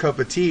 not my cup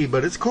of tea,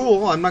 but it's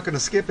cool. I'm not going to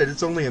skip it.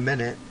 It's only a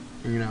minute,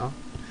 you know.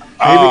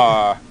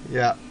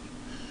 Yeah.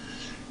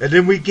 And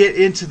then we get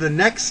into the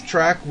next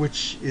track,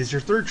 which is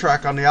your 3rd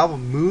track on the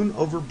album, Moon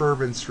Over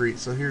Bourbon Street.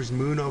 So here's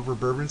Moon Over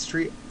Bourbon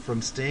Street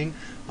from Sting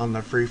on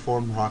the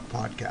Freeform Rock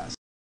Podcast.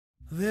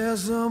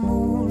 There's a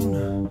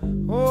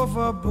moon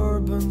over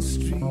Bourbon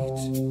Street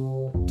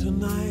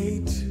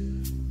tonight.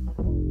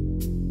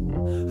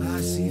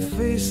 I see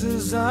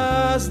faces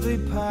as they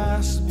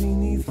pass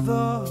beneath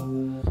the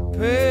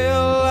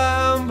pale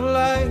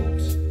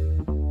lamplight.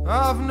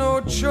 I've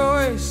no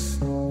choice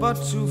but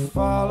to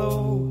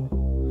follow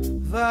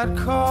that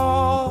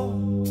call.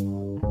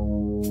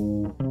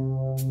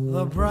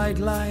 The bright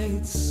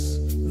lights,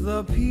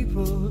 the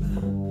people,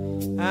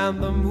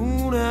 and the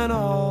moon and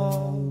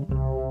all.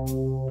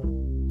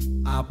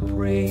 I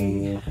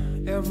pray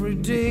every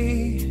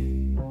day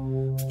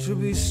to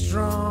be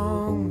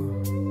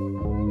strong,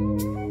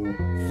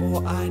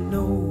 for I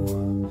know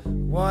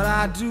what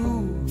I do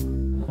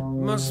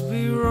must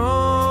be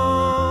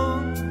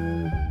wrong.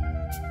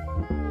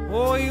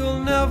 Or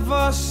you'll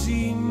never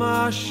see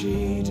my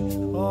shade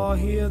or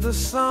hear the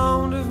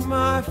sound of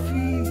my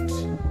feet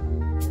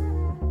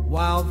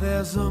while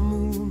there's a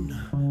moon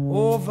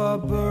over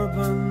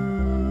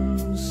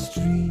Bourbon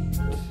Street.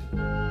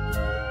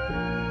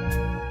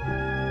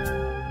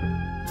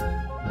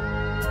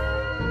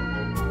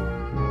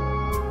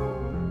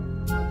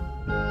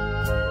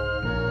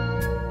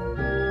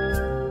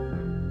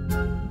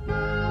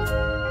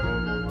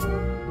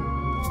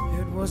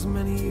 It was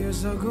many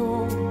years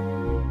ago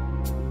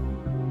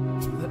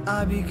that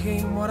I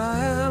became what I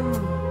am.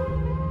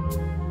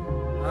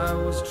 I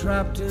was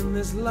trapped in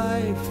this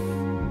life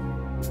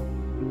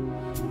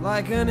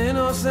like an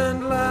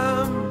innocent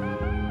lamb.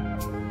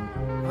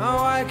 Now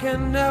I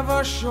can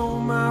never show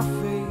my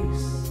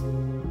face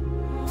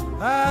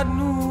at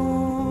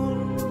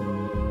noon,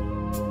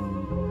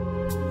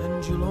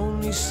 and you'll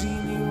only see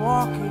me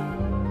walking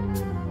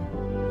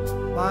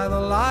by the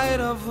light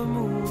of the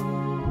moon.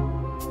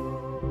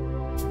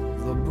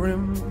 The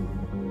brim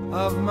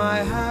of my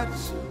hat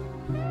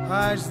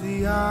hides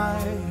the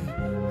eye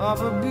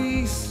of a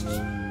beast,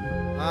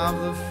 of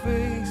the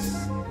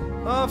face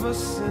of a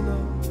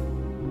sinner,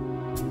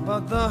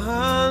 but the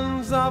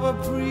hands of a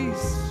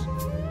priest.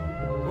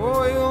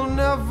 Oh, you'll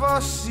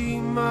never see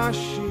my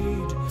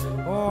shade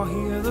or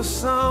hear the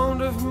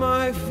sound of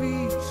my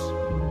feet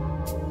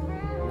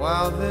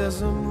while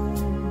there's a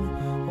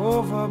moon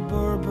over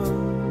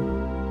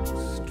Bourbon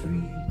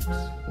Street.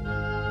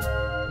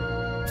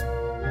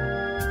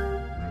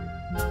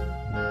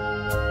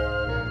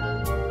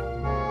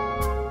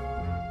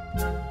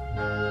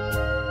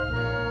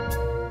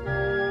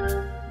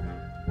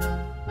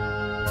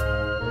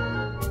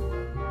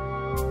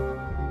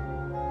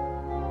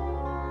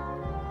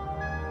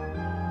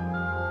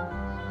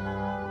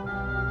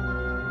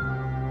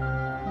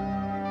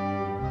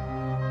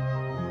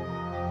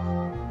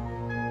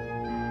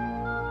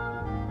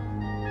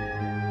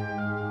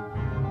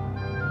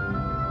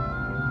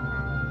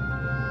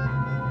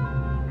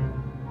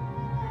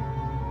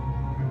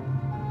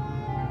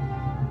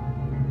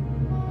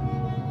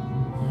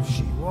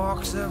 She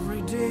walks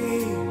every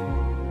day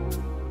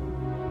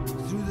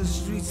through the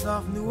streets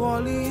of New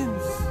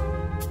Orleans.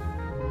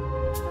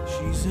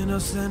 She's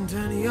innocent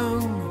and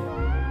young,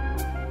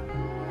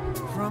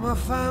 from a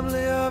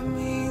family of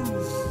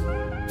means.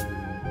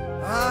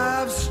 I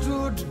have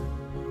stood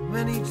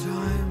many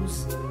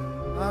times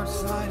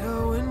outside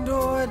her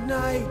window at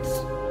night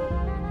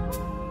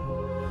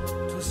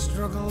to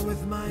struggle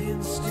with my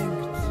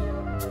instinct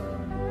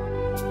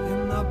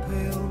in the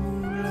pale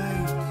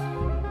moonlight.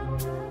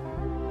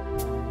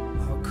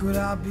 Could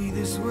I be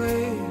this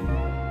way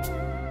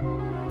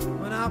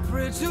when I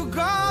pray to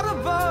God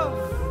above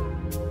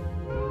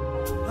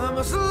I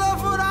must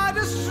love what I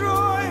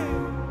destroy,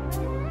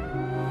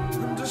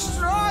 and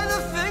destroy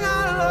the thing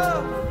I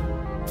love,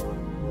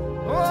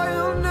 or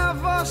you'll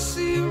never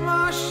see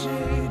my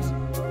shade,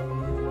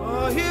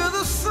 or hear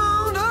the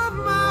sound of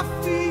my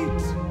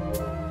feet,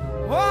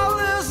 while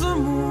there's a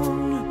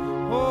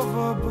moon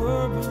over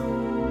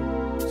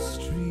Bourbon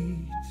Street.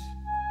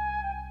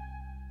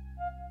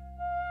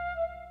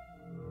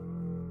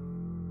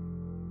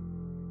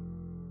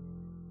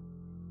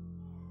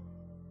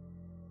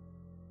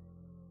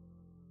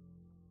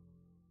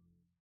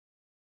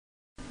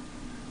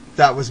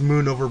 That was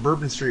Moon Over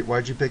Bourbon Street.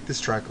 Why'd you pick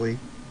this track, Lee?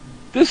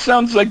 This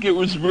sounds like it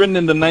was written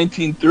in the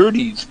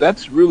 1930s.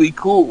 That's really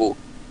cool.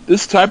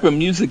 This type of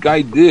music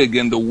I dig,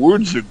 and the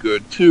words are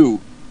good too.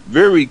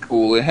 Very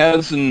cool. It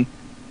has an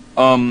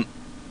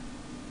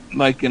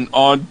like an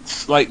odd,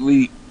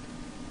 slightly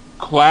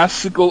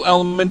classical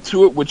element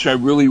to it, which I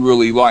really,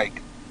 really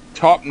like.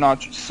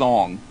 Top-notch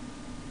song.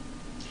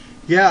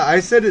 Yeah, I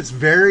said it's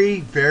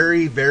very,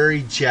 very,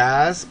 very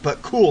jazz,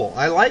 but cool.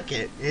 I like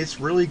it. It's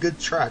really good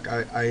track.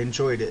 I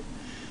enjoyed it.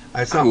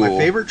 It's not my Cool.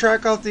 favorite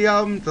track off the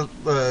album.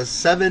 The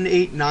 7,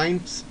 8,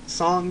 9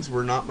 songs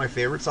were not my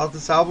favorites off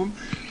this album,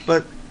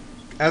 but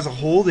as a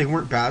whole, they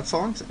weren't bad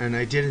songs, and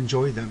I did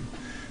enjoy them.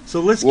 So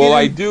let's Well,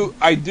 get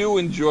I do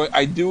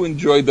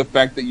enjoy the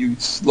fact that you're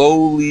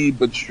slowly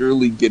but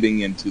surely getting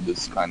into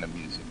this kind of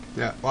music.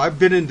 Yeah, well, I've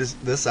been into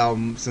this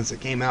album since it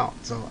came out,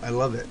 so I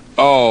love it.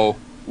 Oh,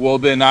 well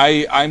then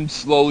I'm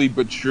slowly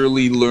but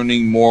surely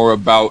learning more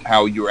about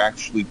how you're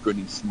actually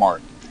pretty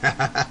smart.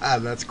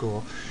 That's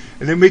cool.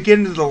 And then we get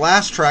into the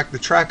last track, the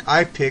track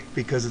I picked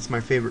because it's my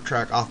favorite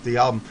track off the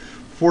album,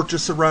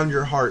 Fortress Around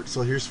Your Heart.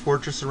 So here's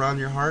Fortress Around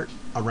Your Heart,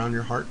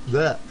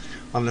 bleh,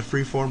 on the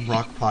Freeform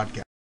Rock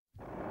Podcast.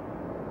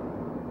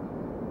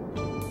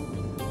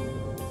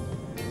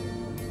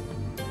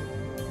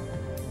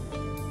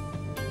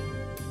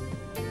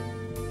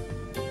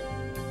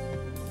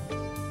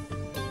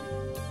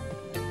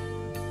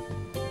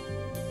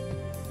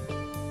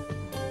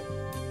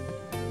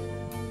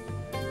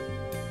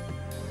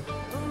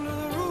 Under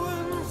the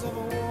ruins of a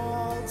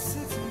walled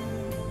city,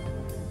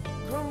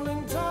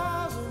 crumbling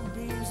towers and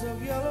beams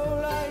of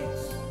yellow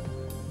lights,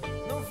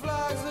 no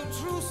flags of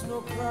truce,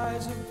 no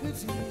cries of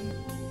pity.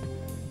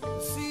 The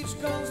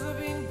siege guns have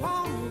been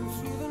pounding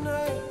through the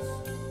night.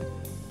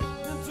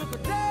 It took a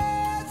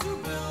day to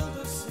build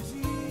a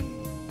city.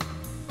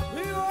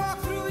 We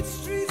walked through its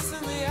streets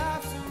in the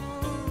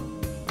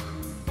afternoon.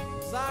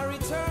 As I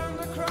returned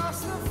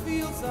across the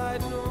fields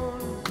I'd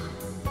known,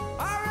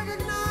 I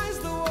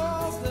recognized the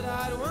walls that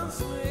I'd once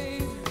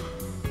made.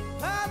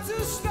 Had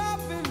to stop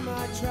in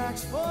my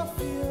tracks for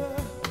fear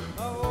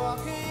of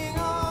walking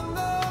on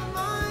the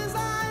mines I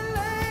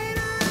laid.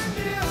 And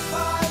if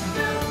I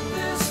built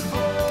this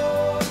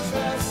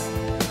fortress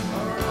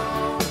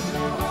around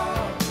your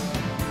heart,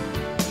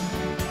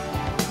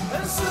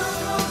 and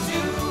circled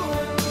you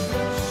in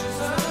bushes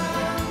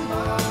and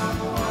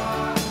barbed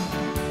wire,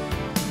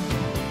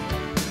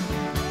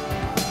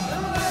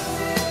 and let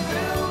me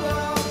build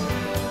a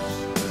bridge,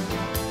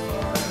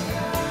 or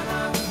again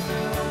I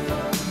fill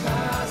your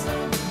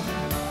chasm,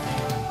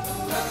 and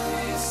let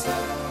me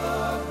set the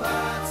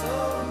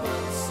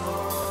battlements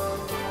on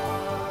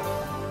fire.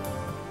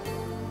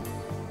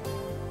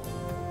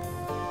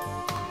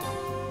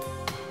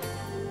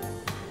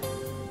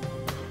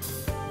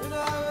 When I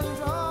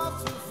went off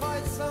to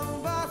fight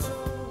some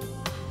battle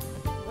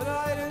that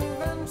I'd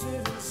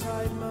invented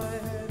inside my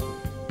head,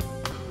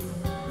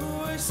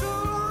 away so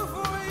long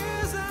for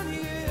years and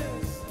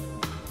years,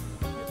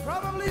 you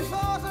probably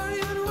thought or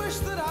even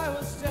wished that I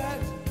was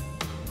dead,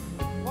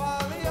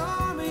 while the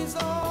armies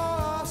all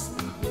are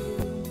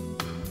sleeping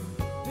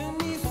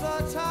beneath the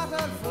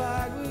tattered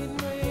flag we'd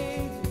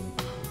made.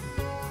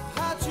 I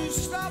had to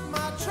stop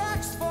my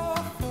tracks for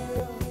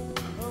fear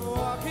of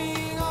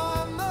walking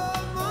on the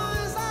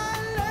mines I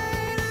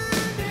laid.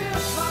 And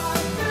if I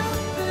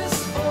built this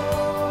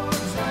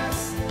fortress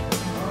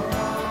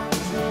around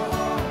your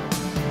heart,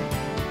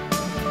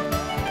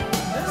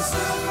 and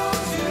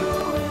circled you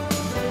in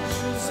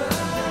bushes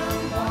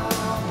and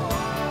barbed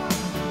wire,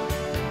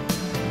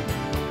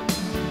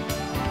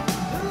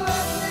 and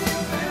let me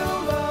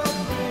build a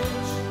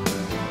bridge,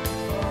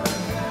 or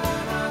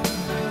again I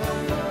fill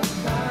your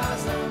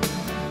chasm,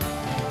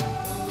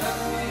 and let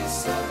me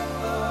set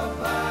the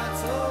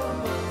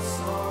battlements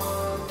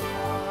on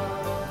fire.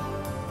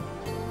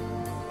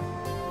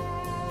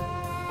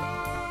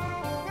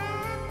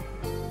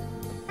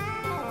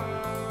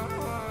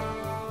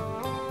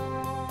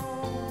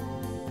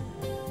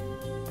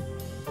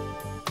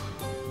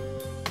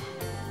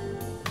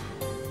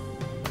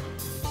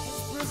 This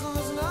prison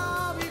has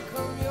now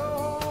become your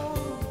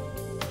home,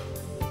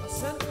 a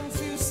sentence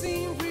you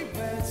seem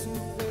prepared to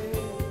pay.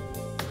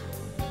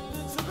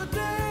 It took a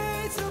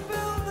day to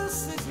build the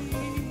city.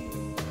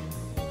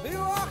 We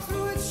walked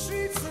through its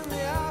streets in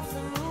the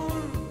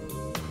afternoon.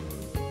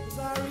 As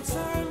I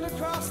returned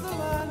across the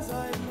lands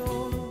I'd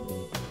known,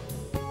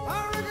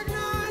 I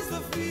recognized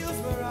the fields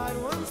where I'd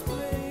once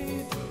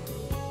played.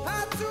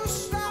 Had to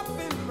stop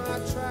in my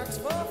tracks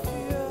for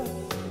fear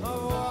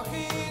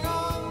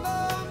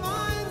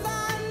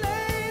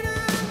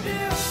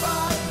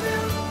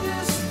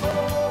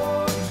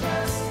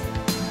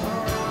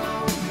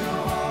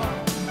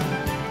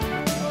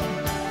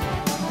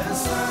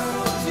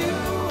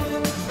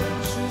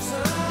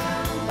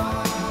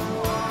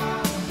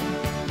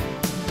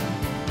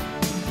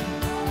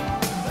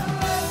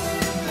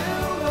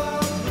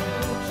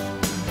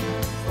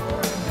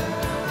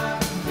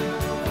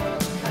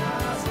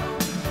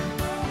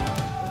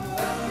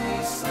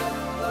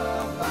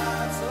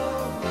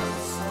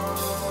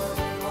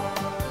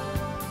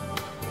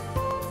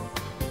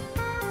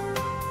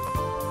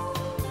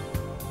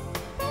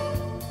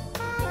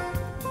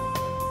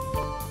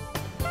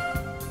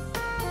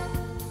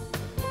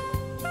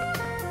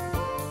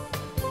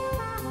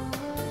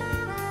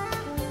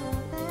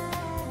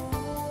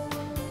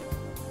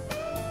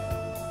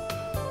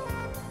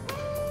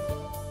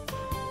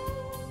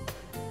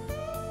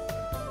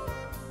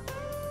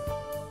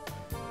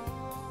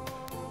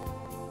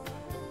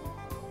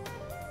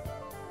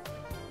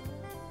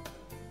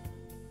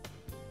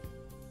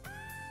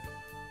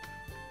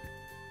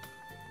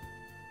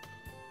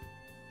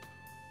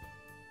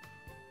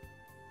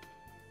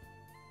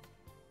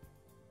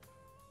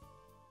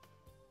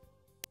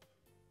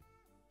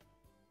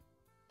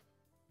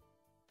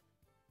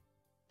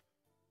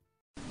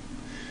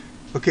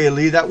Okay,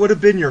 Lee, that would have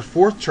been your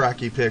fourth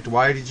track you picked.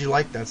 Why did you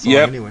like that song,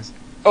 Yep. anyways?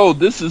 Oh,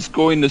 this is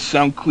going to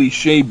sound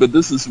cliche, but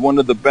this is one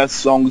of the best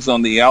songs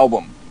on the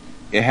album.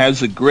 It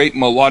has a great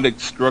melodic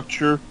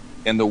structure,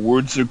 and the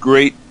words are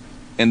great,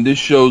 and this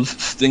shows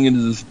Sting at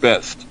his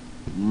best.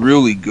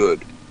 Really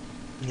good.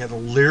 Yeah, the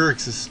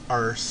lyrics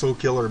are so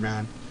killer,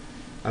 man.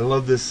 I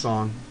love this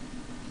song.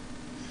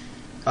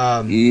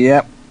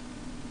 Yep.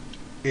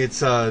 It's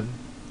the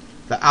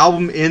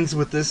album ends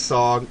with this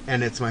song,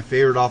 and it's my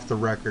favorite off the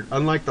record.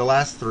 Unlike the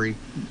last three,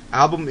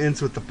 album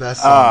ends with the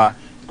best song.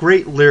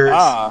 Great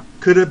lyrics.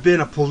 Could have been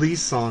a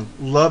Police song.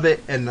 Love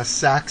it, and the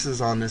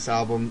saxes on this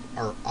album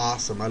are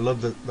awesome. I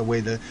love the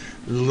way the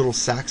little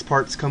sax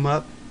parts come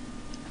up.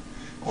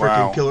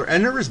 Freaking Wow. killer.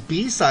 And there was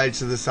B-sides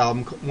to this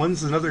album.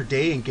 One's Another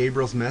Day and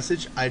Gabriel's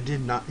Message. I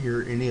did not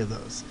hear any of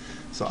those,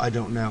 so I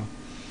don't know.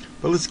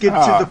 But let's get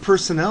to the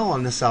personnel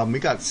on this album. We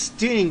got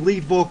Sting,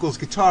 lead vocals,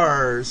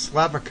 guitars,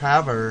 Slava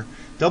Kavar,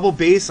 double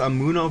bass on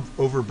Moon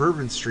Over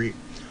Bourbon Street.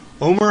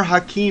 Omar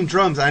Hakim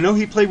drums. I know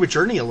he played with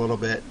Journey a little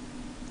bit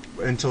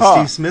until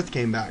Steve Smith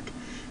came back.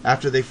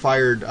 After they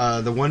fired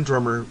the one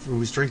drummer who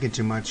was drinking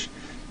too much.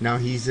 Now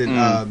he's in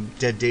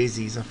Dead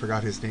Daisies. I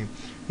forgot his name.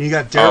 And you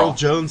got Daryl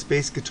Jones,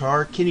 bass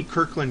guitar, Kenny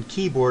Kirkland,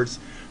 keyboards,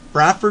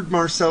 Bradford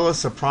Marcella,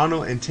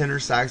 soprano and tenor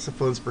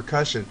saxophones,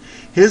 percussion.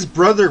 His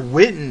brother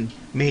Wynton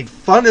made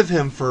fun of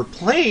him for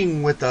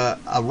playing with a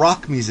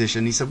rock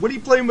musician. He said, "What are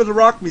you playing with a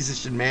rock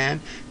musician,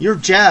 man? You're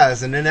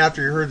jazz." And then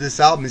after he heard this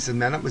album, he said,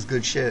 "Man, that was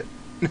good shit."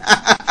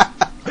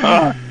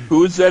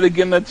 Who is that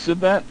again that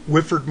said that?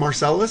 Whitford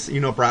Marcellus, you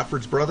know,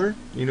 Bradford's brother.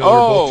 You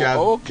know, they're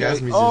both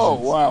jazz musicians. Oh,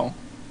 wow.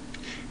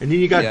 And then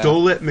you got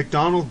Dolet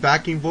McDonald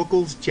backing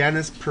vocals,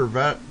 Janice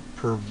Perdavaris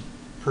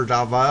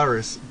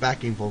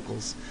backing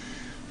vocals.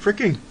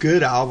 Freaking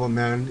good album,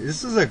 man.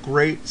 This is a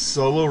great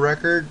solo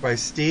record by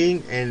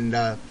Sting, and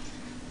the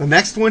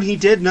next one he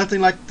did, Nothing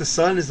Like the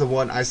Sun, is the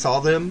one I saw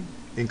them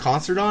in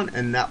concert on,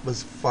 and that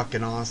was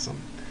fucking awesome.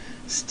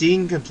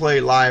 Sting can play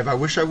live. I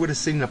wish I would have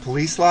seen the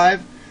Police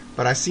live,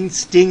 but I seen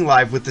Sting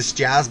live with this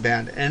jazz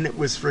band, and it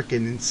was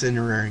freaking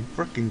incinerating.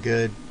 Freaking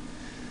good.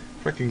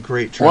 Freaking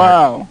great track.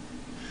 Wow.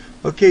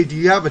 Okay, do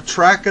you have a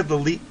track of the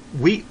week,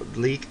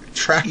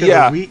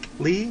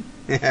 Lee?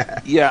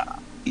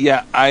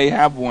 Yeah, I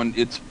have one.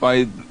 It's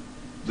by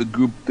the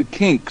group The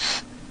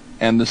Kinks,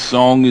 and the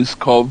song is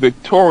called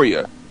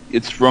Victoria.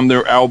 It's from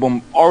their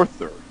album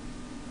Arthur.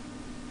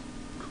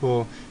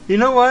 Cool. You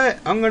know what?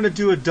 I'm going to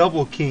do a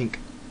double Kink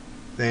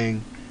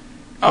thing.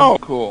 Oh,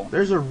 cool.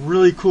 There's a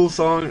really cool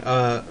song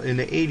in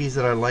the 80s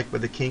that I like by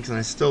The Kinks, and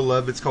I still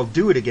love. It's called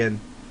Do It Again.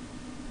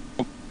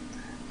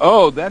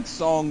 Oh, that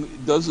song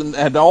doesn't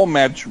at all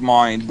match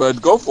mine,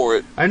 but go for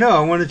it. I know.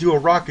 I want to do a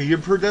rocker. You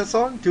ever heard that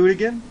song? Do It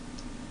Again?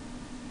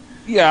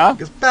 Yeah.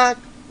 It's back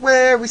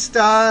where we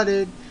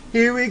started.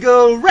 Here we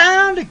go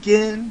round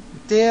again.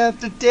 Day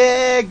after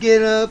day,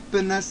 get up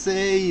and I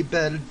say you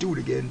better do it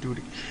again, do it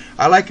again.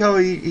 I like how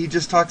he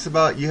just talks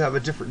about you have a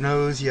different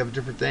nose, you have a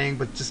different thing,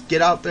 but just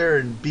get out there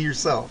and be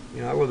yourself.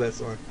 You know, I love that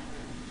song.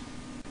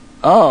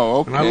 Oh,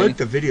 okay. And I like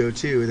the video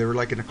too. They were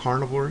like in a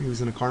carnivore. He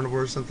was in a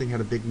carnivore or something,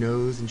 had a big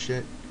nose and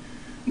shit.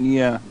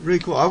 Yeah. Really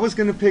cool. I was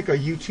gonna pick a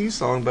U2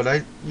 song,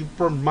 but you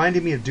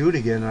reminded me of Do It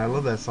Again, and I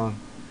love that song.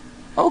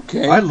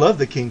 Okay. I love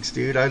the Kinks,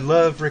 dude. I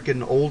love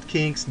freaking old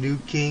Kinks, new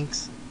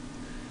Kinks.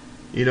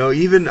 You know,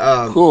 even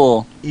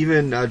cool.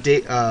 Even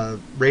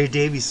Ray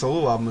Davies'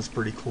 solo album was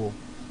pretty cool.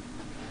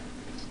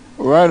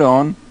 Right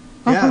on.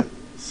 Yeah.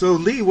 So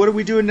Lee, what are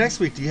we doing next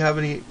week? Do you have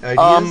any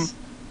ideas?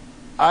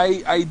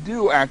 I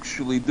do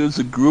actually. There's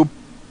a group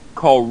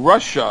called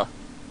Russia,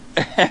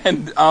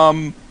 and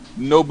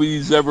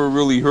nobody's ever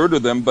really heard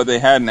of them, but they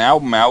had an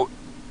album out,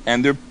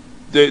 and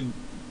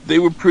they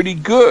were pretty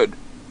good.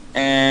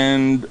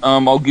 And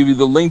I'll give you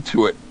the link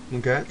to it.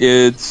 Okay.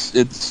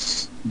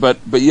 But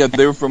yeah,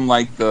 they're from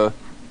like the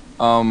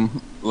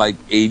like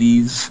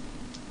 80s,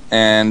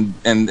 and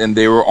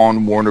they were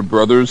on Warner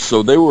Brothers,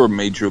 so they were a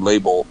major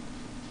label.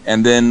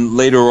 And then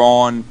later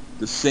on,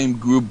 the same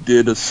group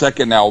did a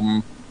second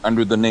album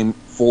under the name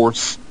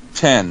Force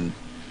 10,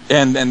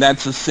 and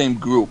that's the same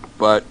group,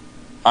 but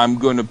I'm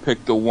going to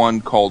pick the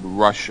one called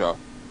Russia.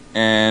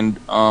 And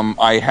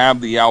I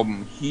have the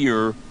album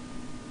here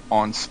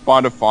on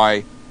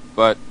Spotify,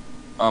 but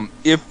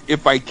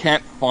if I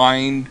can't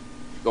find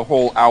the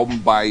whole album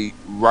by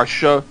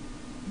Russia,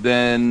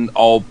 then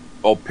I'll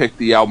pick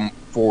the album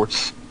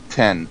Force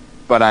 10.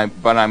 But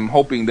I'm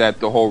hoping that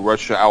the whole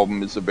Russia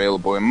album is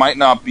available. It might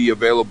not be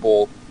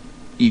available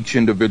each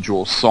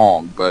individual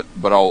song, but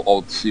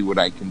I'll see what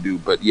I can do.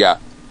 But yeah,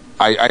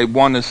 I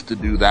want us to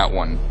do that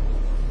one.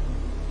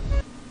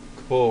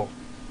 Cool.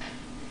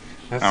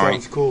 That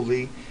sounds cool,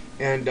 Lee.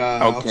 And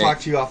I'll talk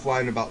to you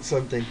offline about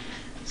something.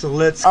 So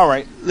let's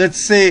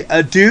say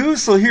adieu.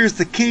 So here's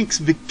the Kinks,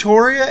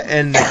 Victoria,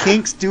 and the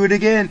Kinks Do It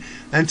Again.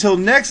 Until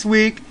next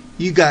week,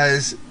 you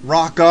guys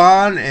rock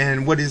on.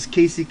 And what does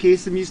Casey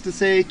Kasem used to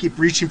say? Keep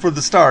reaching for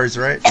the stars,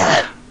 right?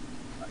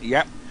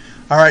 Yep.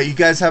 All right, you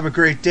guys have a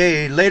great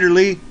day. Later,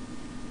 Lee.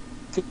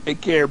 Take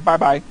care.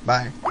 Bye-bye.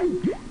 Bye.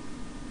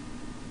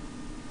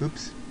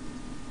 Oops.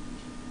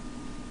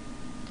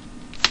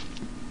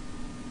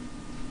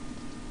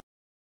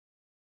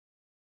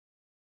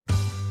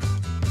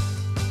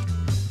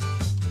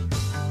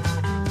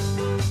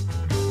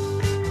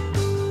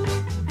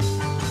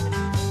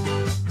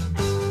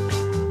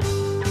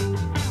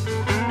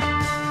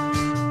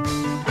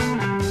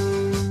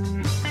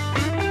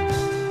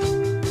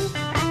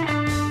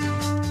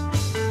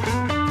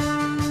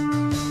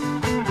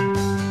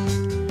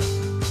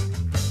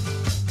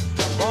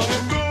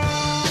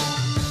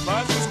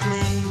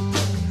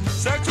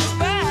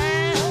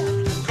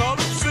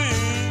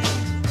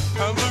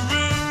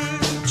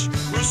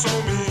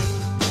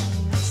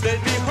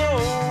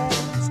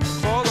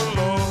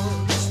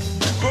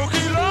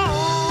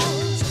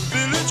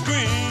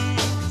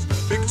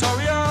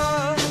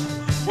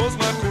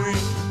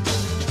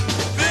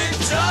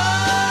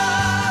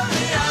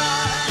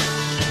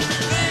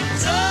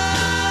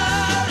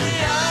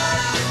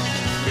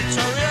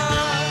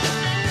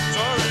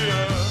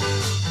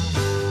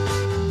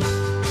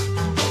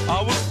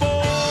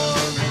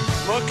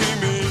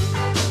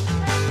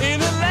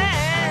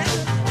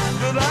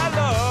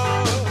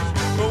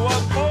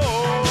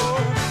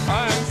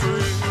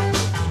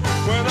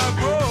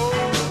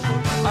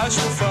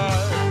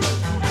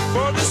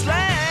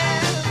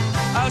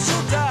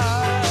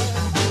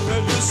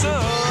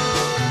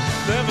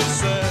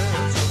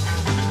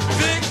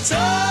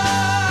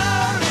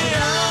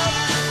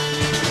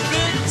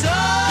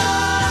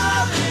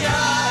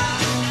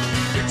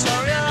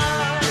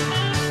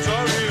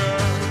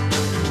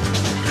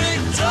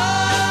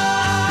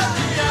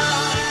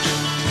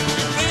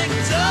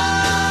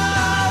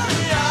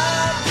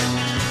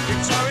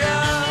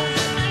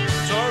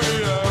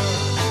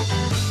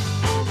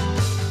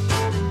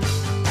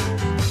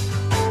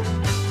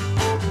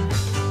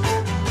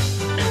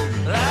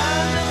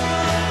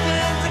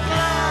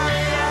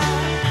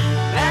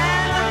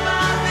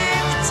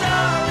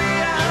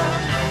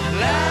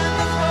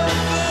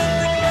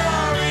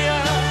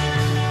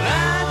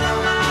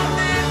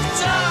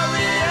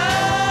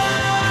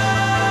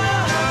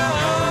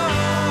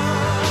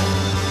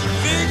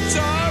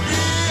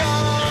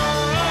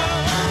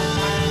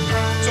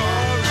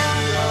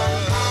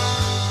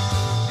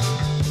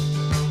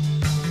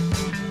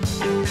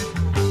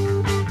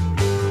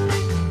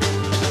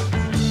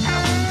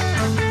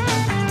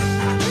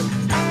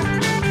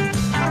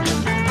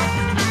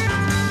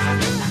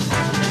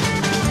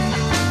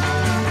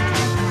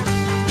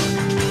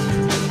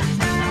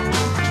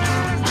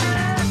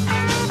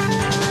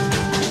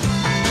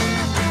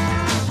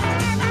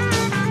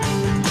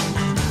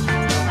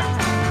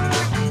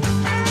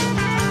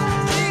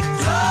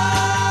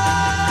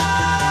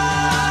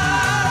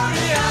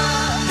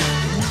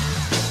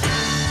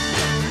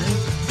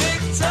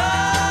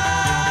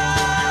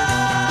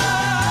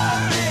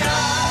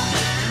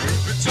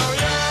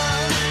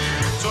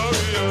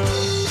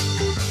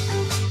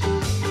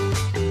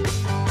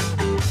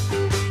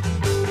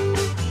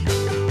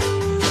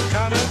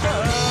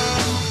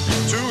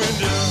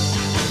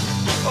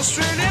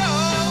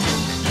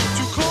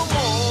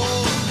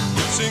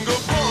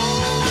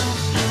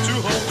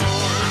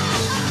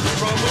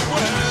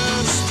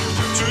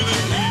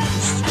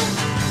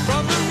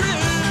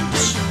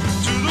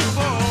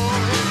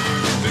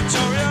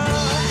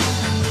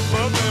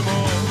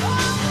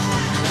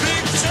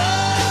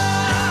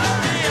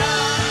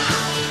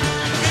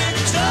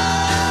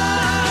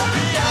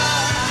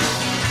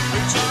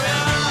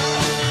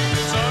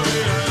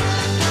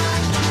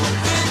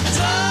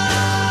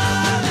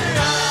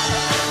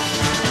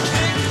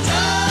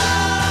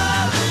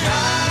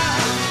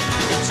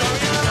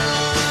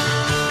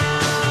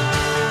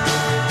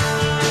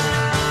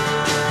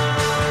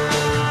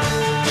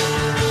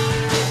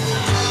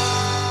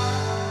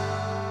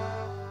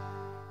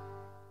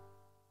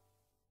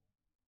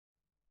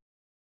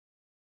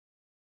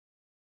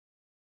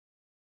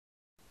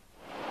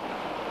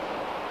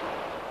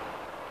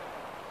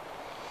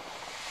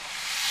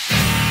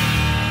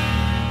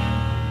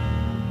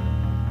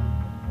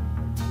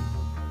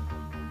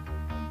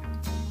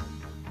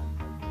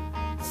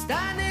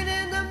 standing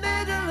in the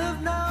middle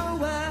of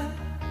nowhere,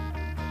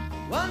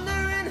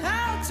 wondering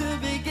how to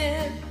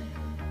begin.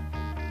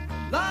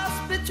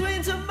 Lost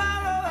between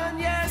tomorrow and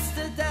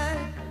yesterday,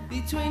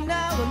 between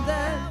now and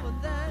then.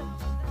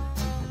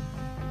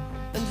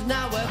 And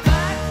now we're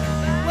back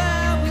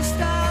where we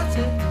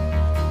started.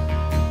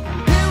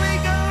 Here we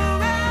go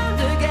round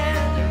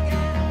again.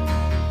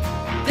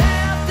 Day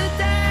after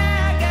day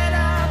I get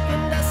up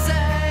and I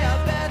say I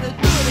better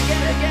do it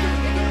again.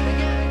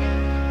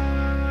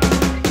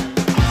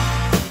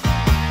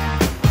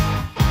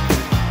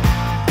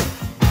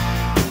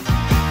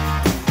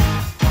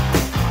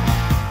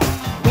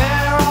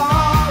 Where are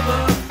all the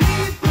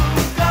people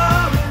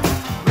going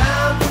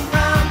round and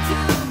round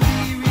till we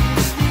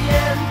reach the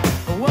end?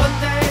 One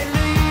day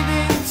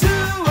leading to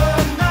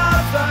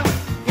another.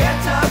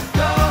 Get up,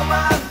 go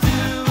out, do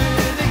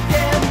it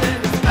again. Then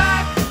it's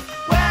back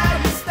where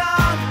you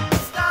start.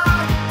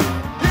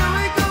 Here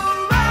we go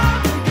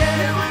round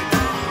again.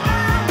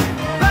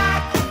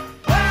 Back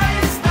where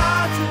you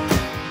started.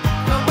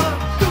 Come on,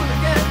 do it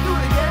again, do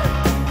it again.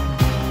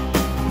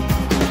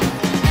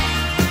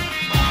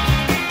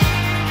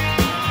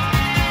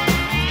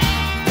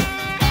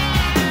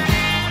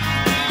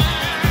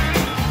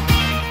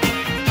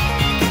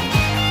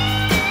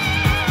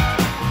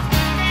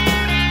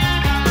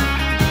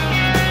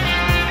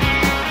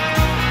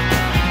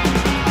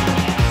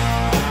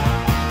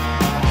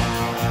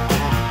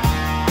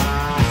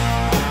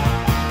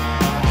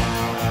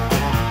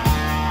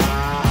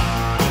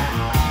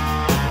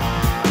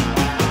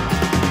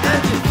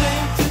 And you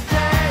think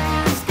today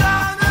is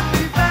gonna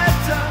be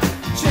better?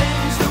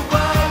 Change the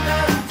world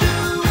and do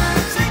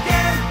it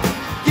again.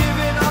 Give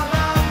it all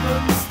up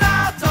and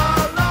start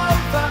all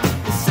over.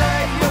 You say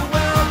you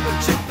will, but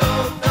you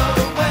don't know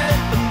when.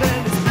 And then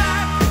it's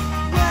back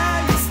where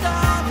you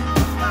started.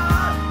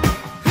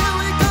 Here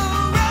we go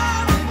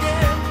round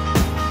again.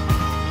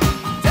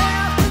 Day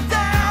after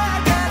day I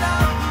get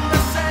up and I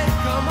say,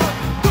 come on,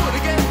 do it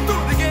again, do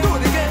it again, do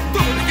it again, do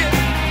it again.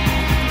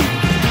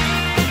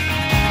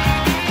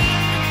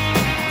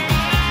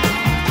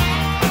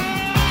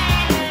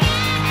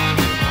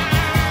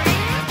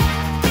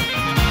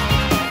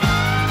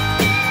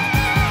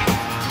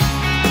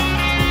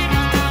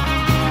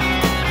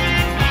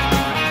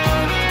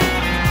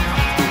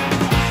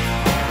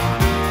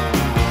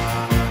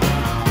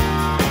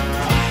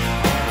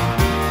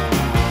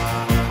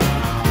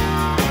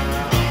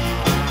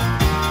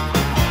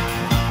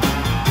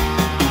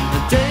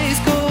 The days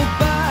go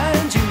by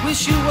and you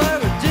wish you were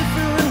a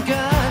different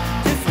guy,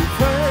 different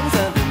friends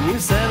and a new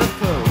set of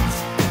clothes.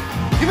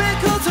 You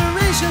make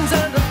alterations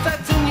and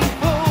affect a new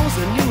pose,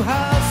 a new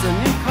house, a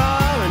new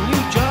car, a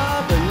new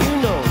job, a new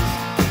nose.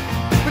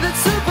 But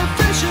it's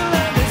superficial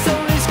and it's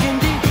only skin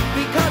deep,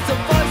 because the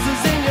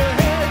voices in your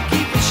head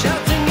keep you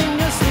shouting in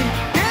your sleep.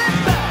 Get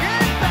back,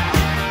 get back,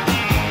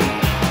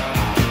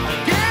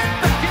 get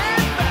back,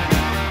 get back.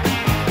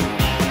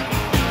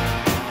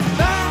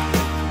 Back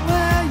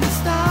where you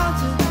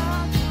started.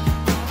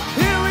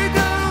 Here we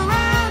go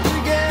round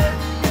again.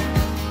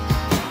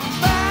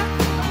 Back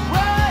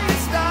where you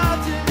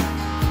started.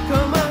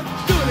 Come on,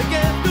 do it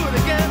again, do it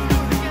again, do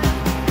it again.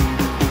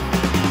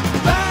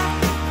 Back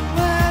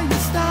where you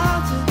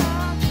started.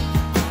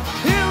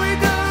 Here we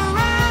go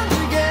round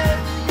again.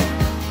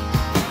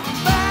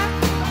 Back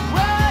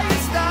where you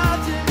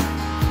started.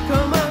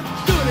 Come on,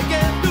 do it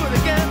again, do it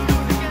again, do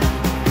it again.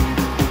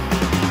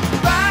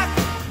 Back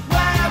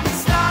where we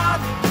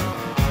started.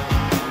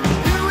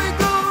 Here we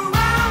go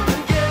round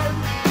again.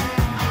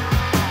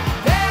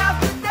 Day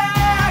after day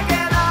I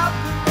get up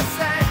and I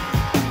say,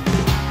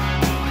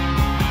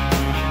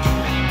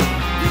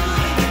 do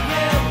it again, do it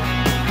again.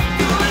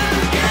 Do it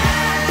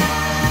again.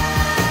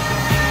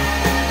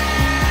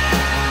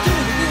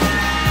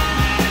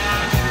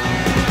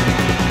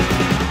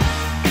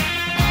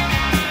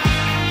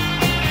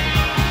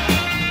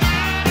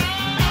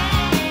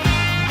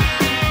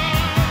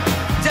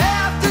 Day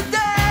after day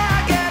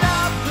I get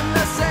up and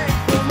I say,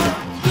 come on,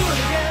 do it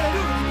again,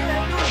 do it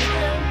again, do it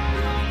again.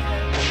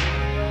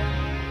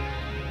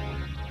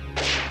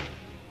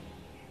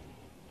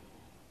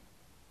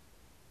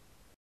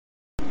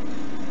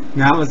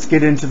 Now let's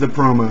get into the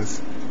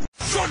promos.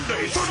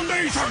 Sunday,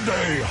 Sunday,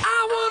 Sunday.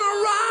 I wanna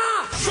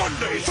rock.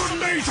 Sunday,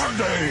 Sunday,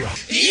 Sunday.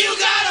 You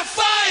gotta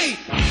fight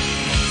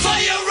for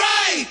your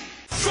right.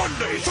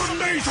 Sunday,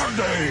 Sunday,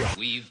 Sunday.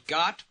 We've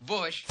got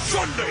Bush.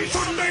 Sunday,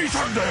 Sunday,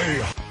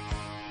 Sunday.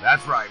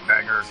 That's right,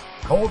 bangers.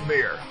 Cold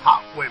beer,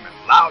 hot women,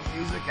 loud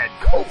music, and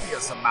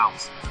copious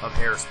amounts of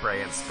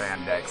hairspray and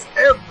spandex.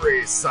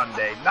 Every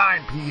Sunday,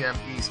 9 p.m.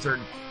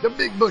 Eastern, the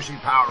Big Bushy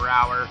Power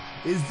Hour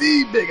is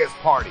the biggest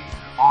party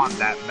on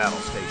that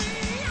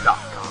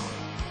metalstation.com.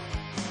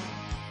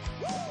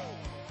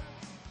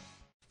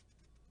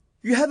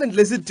 You haven't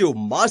listened to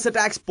Mars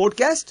Attacks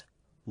podcast?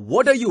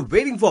 What are you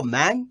waiting for,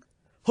 man?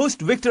 Host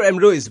Victor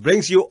Emroes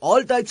brings you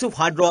all types of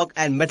hard rock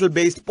and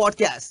metal-based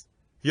podcasts.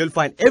 You'll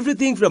find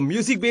everything from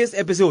music-based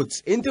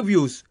episodes,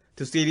 interviews,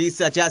 to series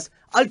such as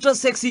Ultra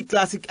Sexy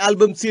Classic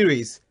Album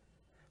Series.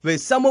 where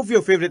some of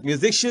your favorite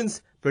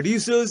musicians,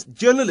 producers,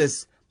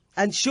 journalists,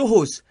 and show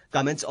hosts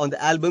comments on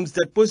the albums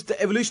that push the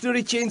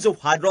evolutionary chains of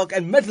hard rock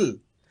and metal.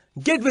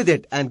 Get with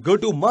it and go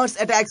to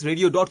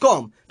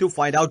MarsAttacksRadio.com to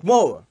find out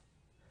more.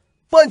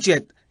 Punch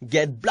it,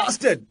 get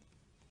blasted!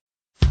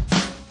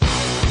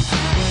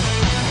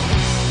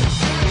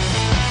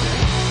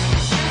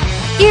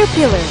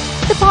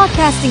 Earpillar, the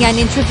podcasting and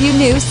interview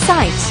news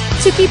site.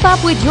 To keep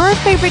up with your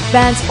favorite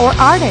bands or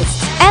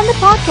artists and the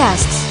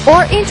podcasts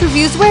or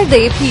interviews where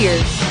they appear,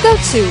 go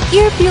to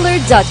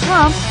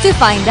earpillar.com to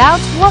find out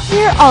what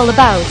we're all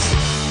about.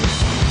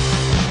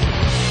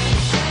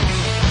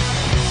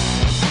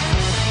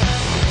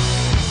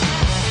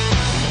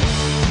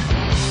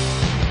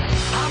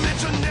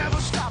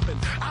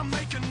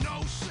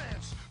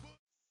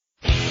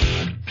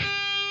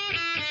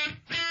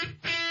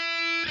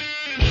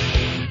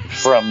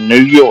 From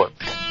New York.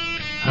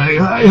 Hey,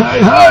 hey,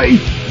 hey, hey!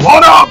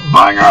 What up,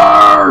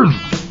 bangers?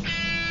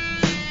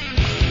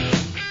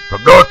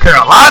 From North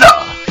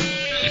Carolina.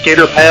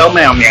 Skitter Pal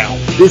Meow Meow.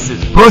 This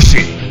is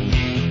Bushy.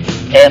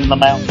 And the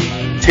Mountain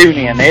Man. Tune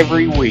in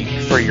every week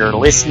for your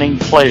listening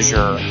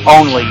pleasure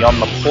only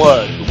on The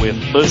Plug with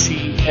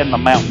Bushy and the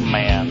Mountain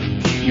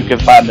Man. You can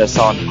find us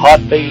on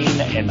Podbean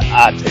and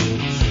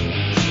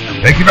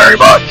iTunes. Thank you very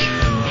much.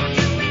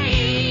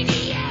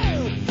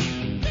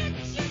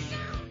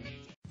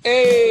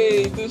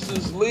 Hey, this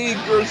is Lee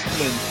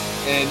Gerstmann,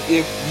 and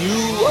if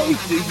you like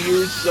to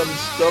hear some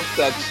stuff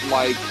that's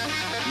like,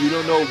 you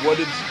don't know what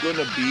it's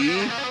gonna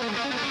be,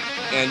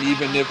 and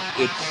even if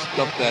it's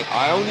stuff that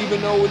I don't even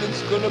know what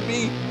it's gonna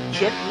be,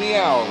 check me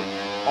out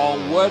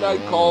on what I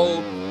call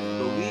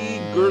the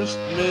Lee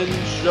Gerstmann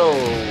Show,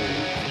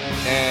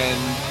 and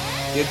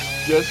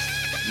it's just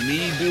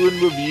me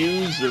doing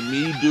reviews or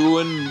me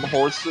doing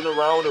horsing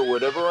around or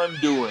whatever I'm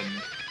doing.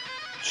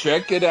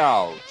 Check it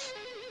out,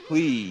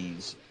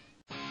 please.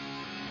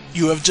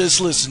 You have just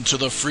listened to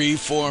the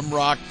Freeform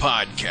Rock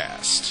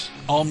Podcast.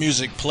 All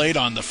music played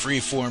on the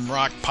Freeform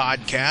Rock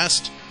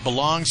Podcast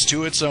belongs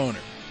to its owner.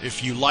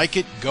 If you like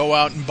it, go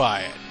out and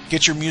buy it.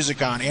 Get your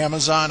music on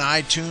Amazon,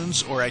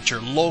 iTunes, or at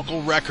your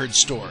local record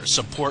store.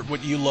 Support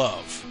what you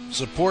love.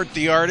 Support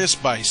the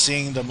artist by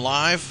seeing them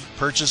live.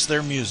 Purchase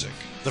their music.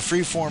 The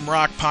Freeform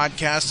Rock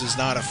Podcast is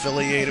not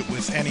affiliated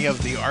with any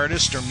of the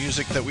artists or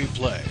music that we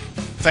play.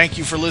 Thank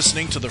you for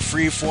listening to the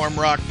Freeform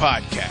Rock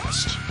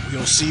Podcast.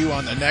 We'll see you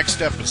on the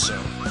next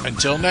episode.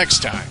 Until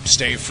next time,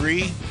 stay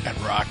free and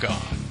rock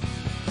on.